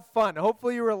have fun.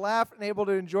 Hopefully you were laughing and able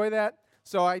to enjoy that.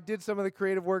 So I did some of the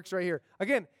creative works right here.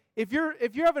 Again, if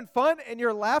you're having fun and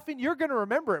you're laughing, you're going to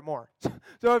remember it more.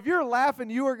 So if you're laughing,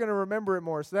 you are going to remember it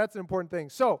more. So that's an important thing.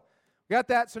 So we got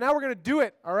that. So now we're going to do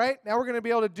it, all right? Now we're going to be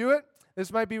able to do it.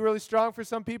 This might be really strong for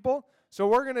some people. So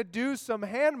we're going to do some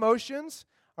hand motions,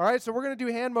 all right? So we're going to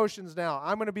do hand motions now.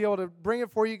 I'm going to be able to bring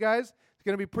it for you guys. It's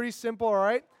going to be pretty simple, all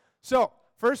right? So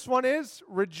first one is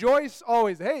rejoice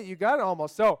always. Hey, you got it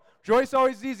almost. So rejoice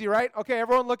always is easy, right? Okay,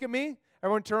 everyone look at me.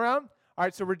 Everyone turn around. All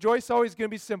right, so rejoice always is going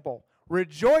to be simple.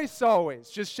 Rejoice always.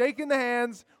 Just shaking the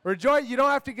hands. Rejoice. You don't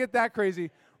have to get that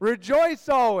crazy. Rejoice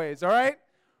always, all right?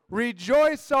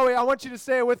 Rejoice always. I want you to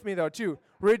say it with me, though, too.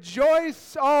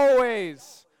 Rejoice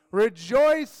always.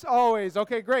 Rejoice always.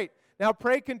 Okay, great. Now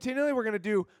pray continually. We're going to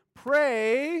do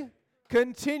pray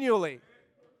continually,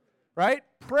 right?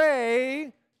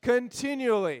 Pray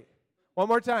continually. One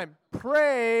more time.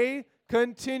 Pray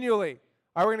continually.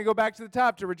 All right, we're going to go back to the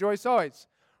top to rejoice always.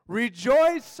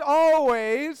 Rejoice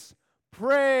always.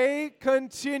 Pray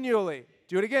continually.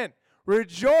 Do it again.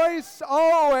 Rejoice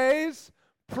always.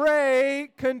 Pray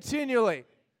continually.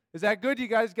 Is that good? You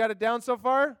guys got it down so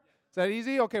far? Is that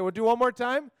easy? Okay, we'll do one more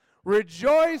time.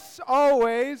 Rejoice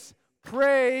always.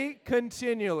 Pray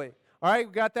continually. All right,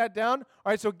 we got that down.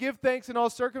 All right, so give thanks in all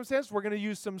circumstances. We're going to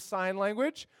use some sign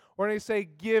language. We're going to say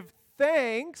give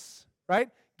thanks, right?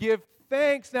 Give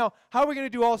thanks. Now, how are we going to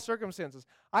do all circumstances?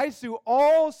 I do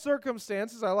all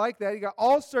circumstances. I like that. You got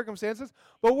all circumstances.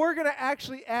 But we're going to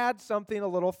actually add something a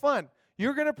little fun.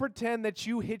 You're going to pretend that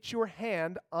you hit your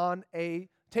hand on a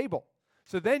table.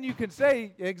 So then you can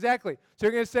say, exactly. So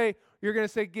you're going to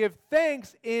say, give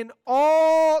thanks in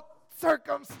all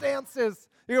circumstances.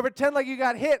 You're going to pretend like you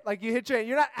got hit, like you hit your hand.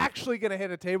 You're not actually going to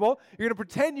hit a table. You're going to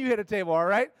pretend you hit a table, all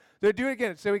right? So do it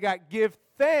again. So we got give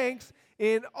thanks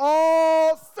in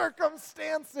all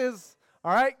circumstances.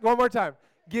 All right, one more time.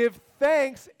 Give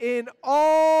thanks in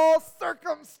all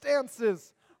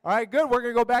circumstances. All right, good. We're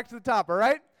going to go back to the top, all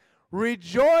right?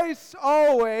 Rejoice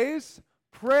always,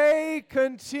 pray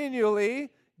continually,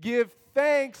 give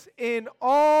thanks in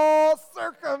all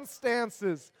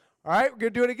circumstances. All right, we're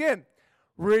going to do it again.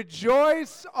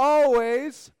 Rejoice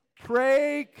always,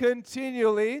 pray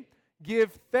continually,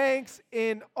 give thanks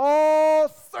in all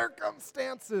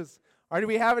circumstances. All right, do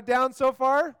we have it down so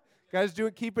far? Guys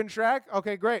keeping track?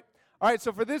 Okay, great. All right,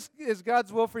 so for this is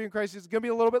God's will for you in Christ. It's going to be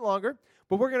a little bit longer,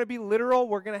 but we're going to be literal.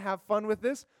 We're going to have fun with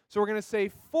this. So we're going to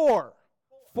say for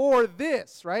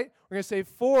this, right? We're going to say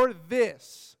for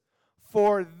this.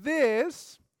 For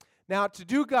this. Now, to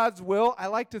do God's will, I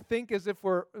like to think as if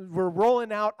we're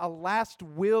rolling out a last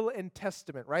will and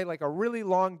testament, right? Like a really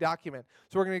long document.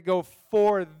 So we're going to go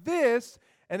for this,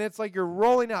 and it's like you're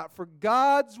rolling out for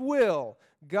God's will.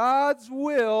 God's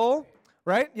will.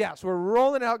 Right? Yeah, so we're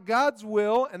rolling out God's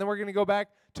will, and then we're going to go back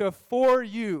to for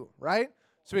you, right?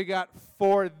 So we got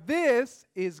for this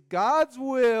is God's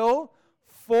will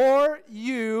for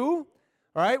you.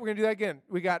 All right, we're going to do that again.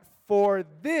 We got for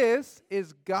this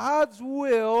is God's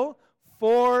will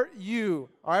for you.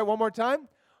 All right, one more time.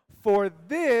 For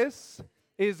this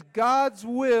is God's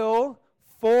will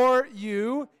for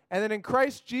you. And then in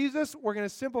Christ Jesus, we're going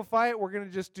to simplify it. We're going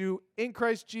to just do in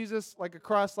Christ Jesus like a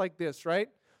cross like this, right?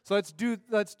 So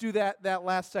let's do that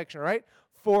last section, right?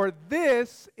 For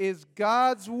this is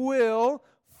God's will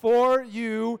for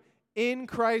you in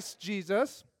Christ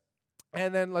Jesus.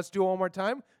 And then let's do it one more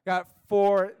time. Got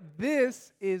for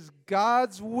this is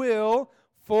God's will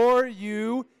for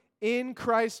you in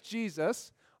Christ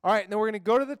Jesus. All right, and then we're going to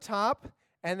go to the top,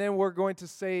 and then we're going to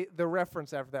say the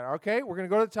reference after that, okay? We're going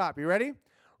to go to the top. You ready?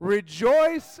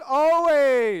 Rejoice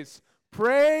always.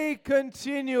 Pray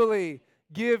continually.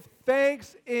 Give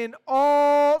thanks in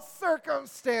all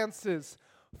circumstances,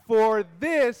 for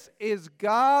this is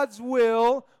God's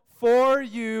will for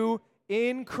you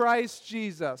in Christ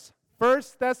Jesus. 1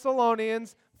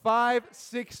 Thessalonians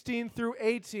 5:16 through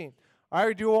 18. All right,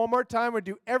 we do it one more time. We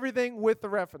do everything with the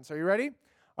reference. Are you ready?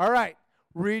 All right.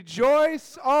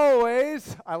 Rejoice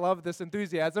always. I love this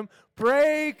enthusiasm.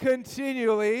 Pray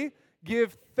continually.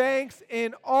 Give thanks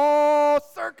in all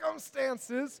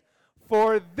circumstances,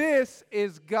 for this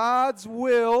is God's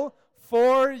will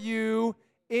for you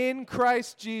in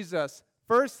Christ Jesus.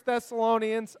 1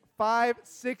 Thessalonians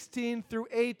 5:16 through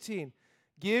 18.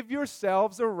 Give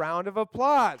yourselves a round of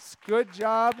applause. Good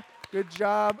job, good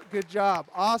job, good job.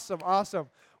 Awesome, awesome.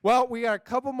 Well, we got a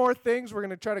couple more things. We're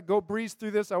going to try to go breeze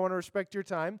through this. I want to respect your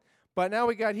time. But now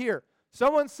we got here.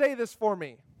 Someone say this for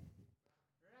me.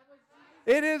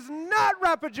 It is not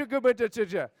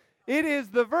rapajugubataja. It is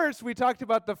the verse we talked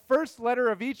about, the first letter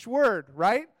of each word,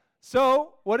 right?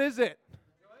 So, what is it?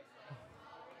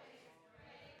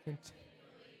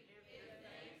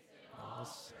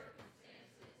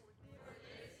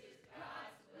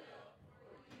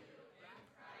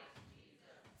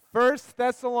 First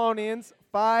Thessalonians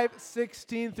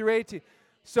 5:16 through 18.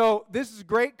 So this is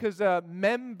great because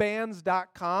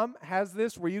membands.com has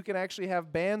this where you can actually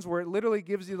have bands where it literally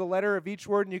gives you the letter of each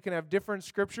word and you can have different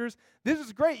scriptures. This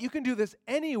is great. You can do this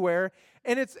anywhere,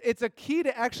 and it's a key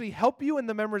to actually help you in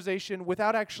the memorization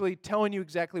without actually telling you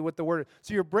exactly what the word is.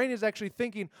 So your brain is actually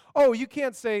thinking, oh, you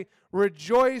can't say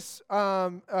rejoice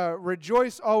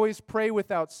always, pray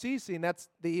without ceasing. That's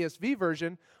the ESV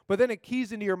version. But then it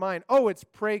keys into your mind, oh, it's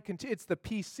it's the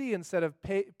PC instead of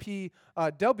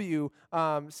PWC.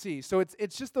 So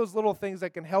it's just those little things that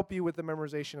can help you with the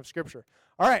memorization of Scripture.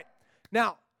 All right,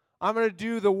 now I'm going to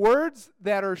do the words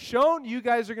that are shown. You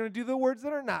guys are going to do the words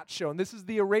that are not shown. This is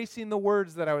the erasing the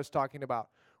words that I was talking about.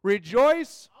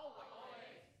 Rejoice,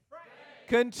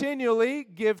 continually,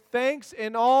 give thanks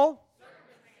in all,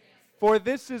 for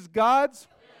this is God's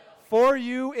for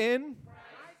you in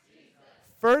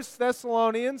 1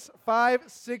 Thessalonians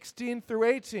 5:16 through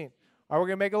 18. All right, we're going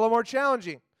to make it a little more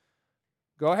challenging.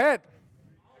 Go ahead.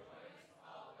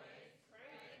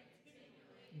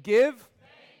 Give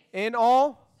in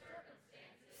all,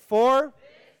 for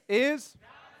is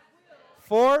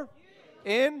for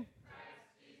in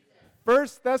 1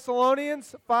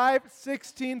 Thessalonians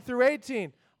 5:16 through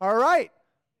 18. All right,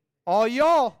 all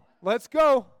y'all, let's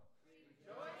go.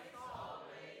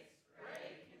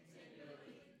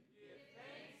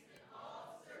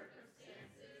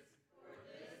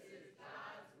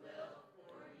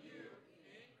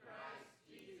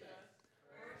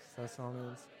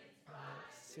 Thessalonians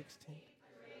 16.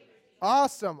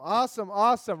 Awesome, awesome,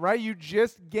 awesome, right? You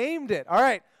just gamed it. All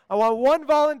right, I want one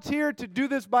volunteer to do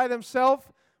this by themselves.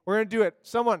 We're going to do it.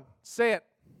 Someone, say it.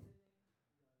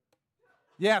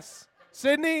 Yes.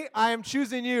 Sydney, I am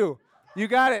choosing you. You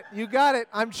got it. You got it.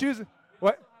 I'm choosing.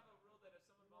 What?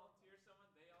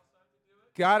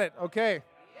 Got it. Okay.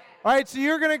 All right, so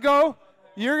you're going to go.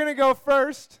 You're going to go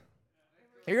first.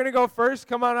 You're going to go first.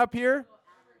 Come on up here.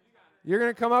 You're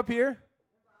going to come up here.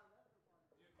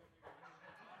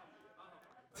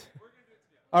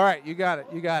 All right, you got it.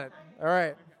 You got it. All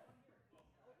right.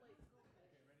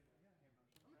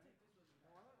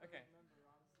 Okay.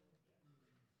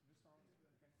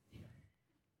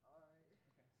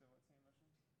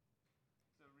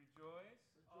 So rejoice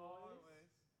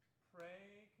always,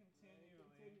 pray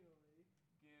continually,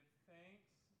 give thanks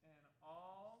in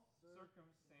all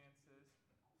circumstances,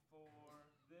 for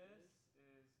this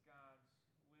is God's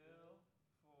will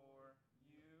for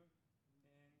you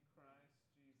in Christ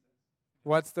Jesus.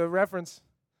 What's the reference?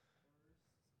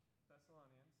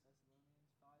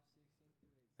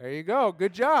 There you go.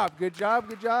 Good job. Good job.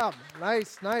 Good job.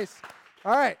 Nice, nice.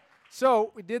 All right.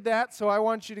 So we did that. So I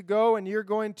want you to go and you're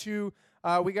going to,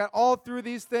 we got all through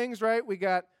these things, right? We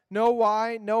got know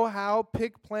why, know how,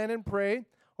 pick, plan, and pray,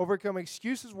 overcome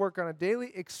excuses, work on a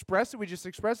daily, express it. We just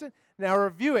express it. Now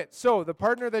review it. So the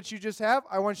partner that you just have,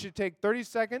 I want you to take 30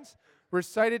 seconds,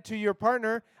 recite it to your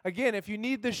partner. Again, if you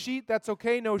need the sheet, that's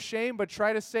okay. No shame, but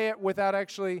try to say it without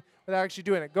actually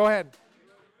doing it. Go ahead.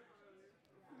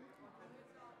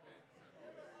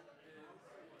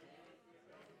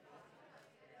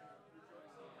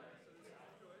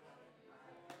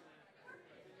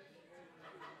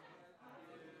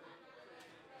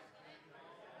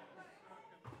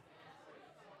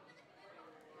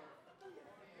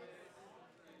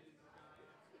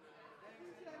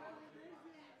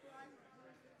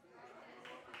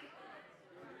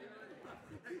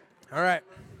 All right.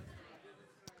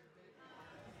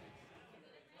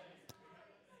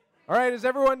 All right, has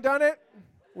everyone done it?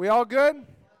 We all good?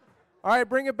 All right,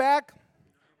 bring it back.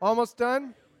 Almost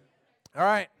done. All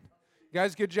right. You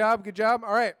guys, good job, good job.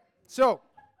 All right, so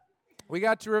we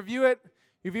got to review it.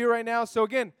 Review right now. So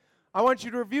again, I want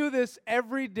you to review this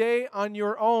every day on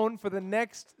your own for the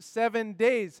next 7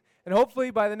 days. And hopefully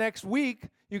by the next week,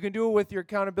 You can do it with your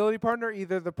accountability partner,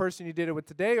 either the person you did it with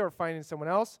today or finding someone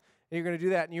else. And you're going to do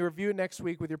that, and you review it next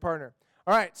week with your partner.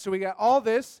 All right, so we got all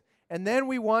this, and then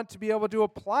we want to be able to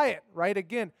apply it, right?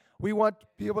 Again, we want to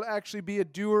be able to actually be a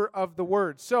doer of the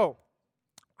word. So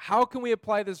how can we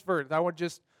apply this verse? I want to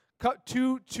just cut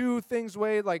two things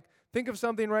away. Like, think of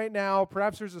something right now.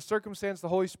 Perhaps there's a circumstance the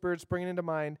Holy Spirit's bringing into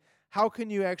mind. How can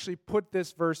you actually put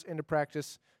this verse into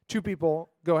practice? 2 people,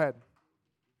 go ahead.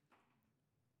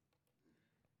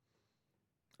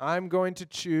 I'm going to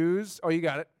choose. Oh, you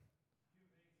got it.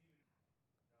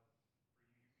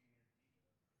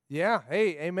 Yeah.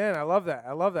 Hey, amen. I love that.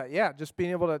 I love that. Yeah, just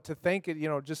being able to thank it,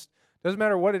 just doesn't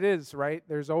matter what it is, right?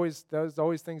 There's always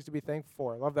things to be thankful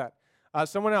for. I love that.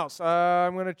 Someone else.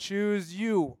 I'm going to choose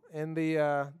you in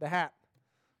the hat.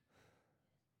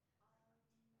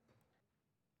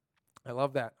 I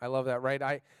love that. I love that, right?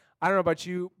 I don't know about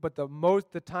you, but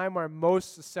the time where I'm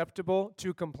most susceptible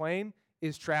to complain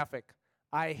is traffic.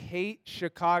 I hate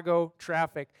Chicago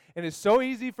traffic. And it's so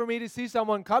easy for me to see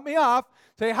someone cut me off,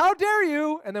 say, "How dare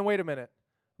you?" and then wait a minute.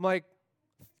 I'm like,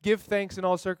 give thanks in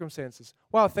all circumstances.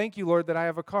 Wow, thank you, Lord, that I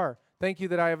have a car. Thank you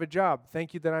that I have a job.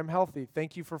 Thank you that I'm healthy.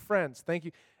 Thank you for friends. Thank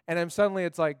you. And then suddenly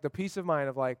it's like the peace of mind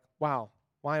of like, wow,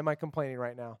 why am I complaining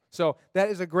right now? So that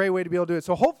is a great way to be able to do it.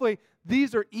 So hopefully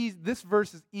these are easy. This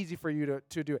verse is easy for you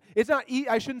to do it. It's not.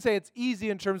 I shouldn't say it's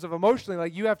easy in terms of emotionally,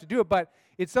 like you have to do it, but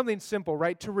it's something simple,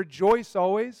 right? To rejoice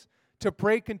always, to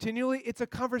pray continually. It's a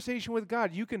conversation with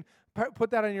God. You can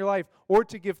put that in your life, or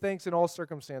to give thanks in all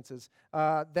circumstances.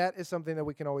 That is something that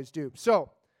we can always do. So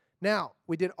now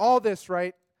we did all this,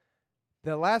 right?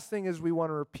 The last thing is we want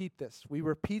to repeat this. We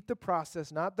repeat the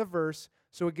process, not the verse.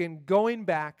 So again, going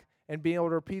back and being able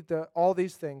to repeat all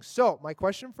these things. So my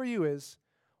question for you is,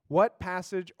 what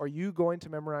passage are you going to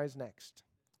memorize next?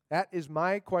 That is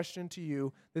my question to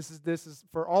you. This is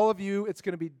for all of you. It's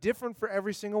going to be different for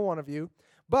every single one of you.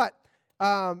 But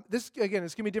this, again,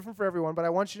 it's going to be different for everyone. But I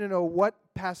want you to know what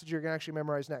passage you're going to actually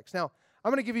memorize next. Now,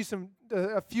 I'm going to give you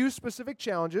a few specific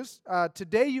challenges.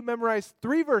 Today, you memorized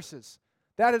 3 verses.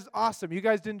 That is awesome. You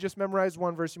guys didn't just memorize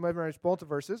one verse. You memorized both the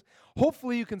verses.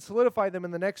 Hopefully, you can solidify them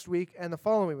in the next week and the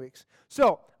following weeks.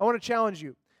 So I want to challenge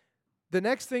you. The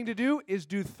next thing to do is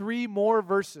do 3 more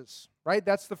verses, right?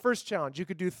 That's the first challenge. You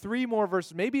could do 3 more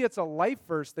verses. Maybe it's a life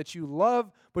verse that you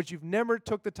love, but you've never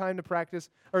took the time to practice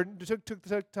or took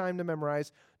the time to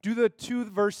memorize. Do the 2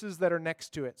 verses that are next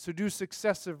to it. So do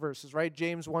successive verses, right?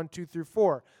 James 1, 2 through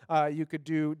 4. You could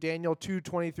do Daniel 2,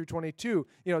 20 through 22.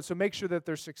 So make sure that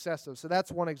they're successive. So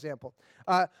that's one example.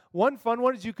 One fun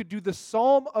one is you could do the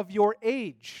Psalm of your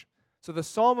age. So the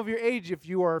Psalm of your age, if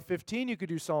you are 15, you could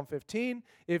do Psalm 15.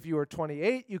 If you are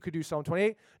 28, you could do Psalm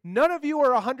 28. None of you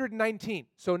are 119,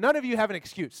 so none of you have an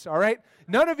excuse, all right?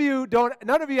 None of you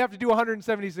have to do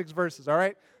 176 verses, all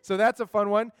right? So that's a fun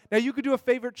one. Now, you could do a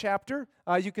favorite chapter.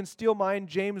 You can steal mine.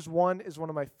 James 1 is one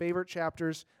of my favorite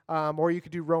chapters. Or you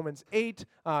could do Romans 8,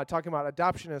 talking about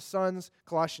adoption as sons.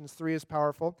 Colossians 3 is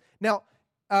powerful. Now,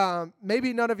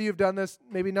 maybe none of you have done this.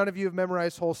 Maybe none of you have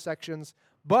memorized whole sections.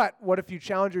 But what if you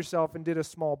challenge yourself and did a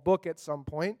small book at some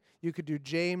point? You could do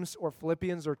James or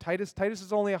Philippians or Titus. Titus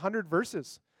is only 100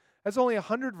 verses. That's only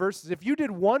 100 verses. If you did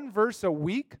 1 verse a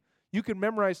week, you could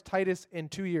memorize Titus in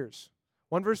 2 years.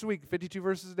 1 verse a week, 52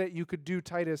 verses a day, you could do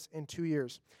Titus in 2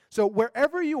 years. So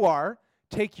wherever you are,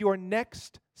 take your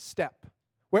next step.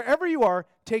 Wherever you are,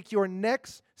 take your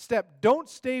next step. Don't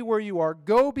stay where you are.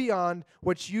 Go beyond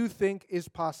what you think is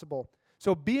possible.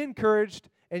 So be encouraged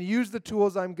and use the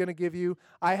tools I'm going to give you.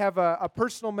 I have a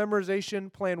personal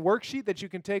memorization plan worksheet that you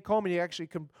can take home, and you actually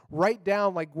can write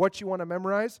down like what you want to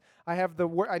memorize. I have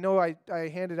I know I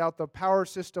handed out the power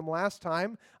system last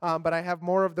time, but I have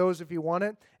more of those if you want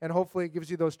it, and hopefully it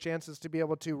gives you those chances to be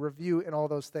able to review and all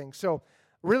those things. So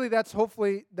really,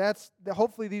 hopefully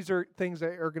these are things that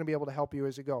are going to be able to help you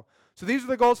as you go. So these are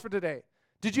the goals for today.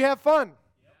 Did you have fun?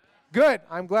 Yeah. Good.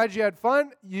 I'm glad you had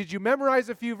fun. Did you memorize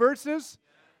a few verses?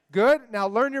 Good. Now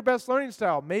learn your best learning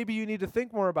style. Maybe you need to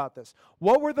think more about this.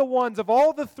 What were the ones, of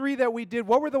all the 3 that we did,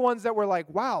 what were the ones that were like,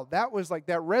 wow, that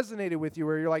resonated with you,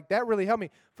 where you're like, that really helped me?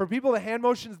 For people, the hand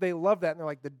motions, they love that. And they're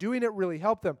like, the doing it really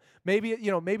helped them. Maybe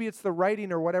it's the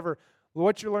writing or whatever.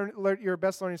 What's your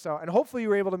best learning style? And hopefully you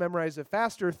were able to memorize it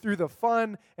faster through the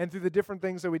fun and through the different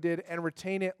things that we did and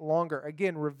retain it longer.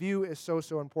 Again, review is so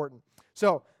important.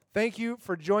 So thank you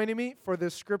for joining me for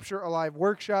this Scripture Alive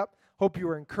workshop. Hope you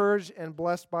were encouraged and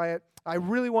blessed by it. I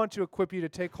really want to equip you to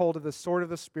take hold of the sword of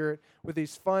the Spirit with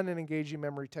these fun and engaging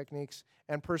memory techniques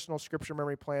and personal scripture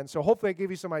memory plans. So hopefully I gave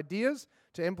you some ideas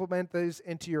to implement these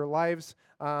into your lives.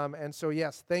 And so,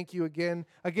 yes, thank you again.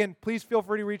 Again, please feel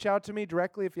free to reach out to me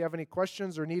directly if you have any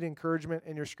questions or need encouragement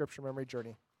in your scripture memory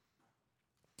journey.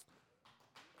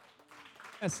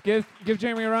 Yes, give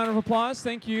Jeremy a round of applause.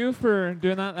 Thank you for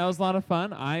doing that. That was a lot of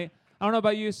fun. I don't know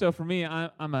about you, so for me,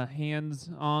 I'm a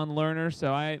hands-on learner,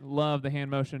 so I love the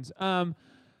hand motions.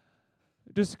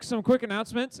 Just some quick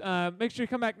announcements. Make sure you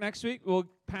come back next week. We'll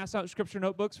pass out scripture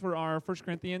notebooks for our 1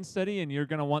 Corinthians study, and you're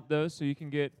going to want those so you can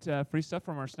get free stuff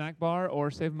from our snack bar or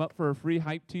save them up for a free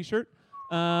hype t-shirt.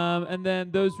 And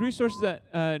then those resources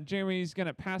that Jeremy's going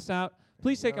to pass out,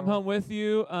 please take them home with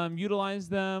you. Utilize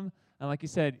them. And like you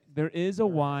said, there is a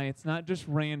why. It's not just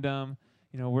random.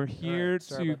 We're here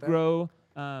to grow.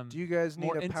 Do you guys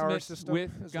need a power system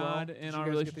with God and our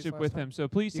relationship with Him? So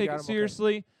please take it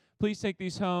seriously. Okay. Please take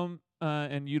these home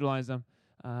and utilize them.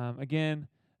 Again,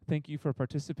 thank you for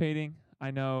participating.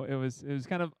 I know it was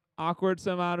kind of awkward,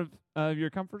 some out of your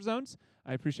comfort zones.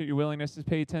 I appreciate your willingness to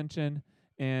pay attention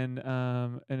and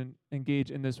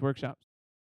engage in this workshop.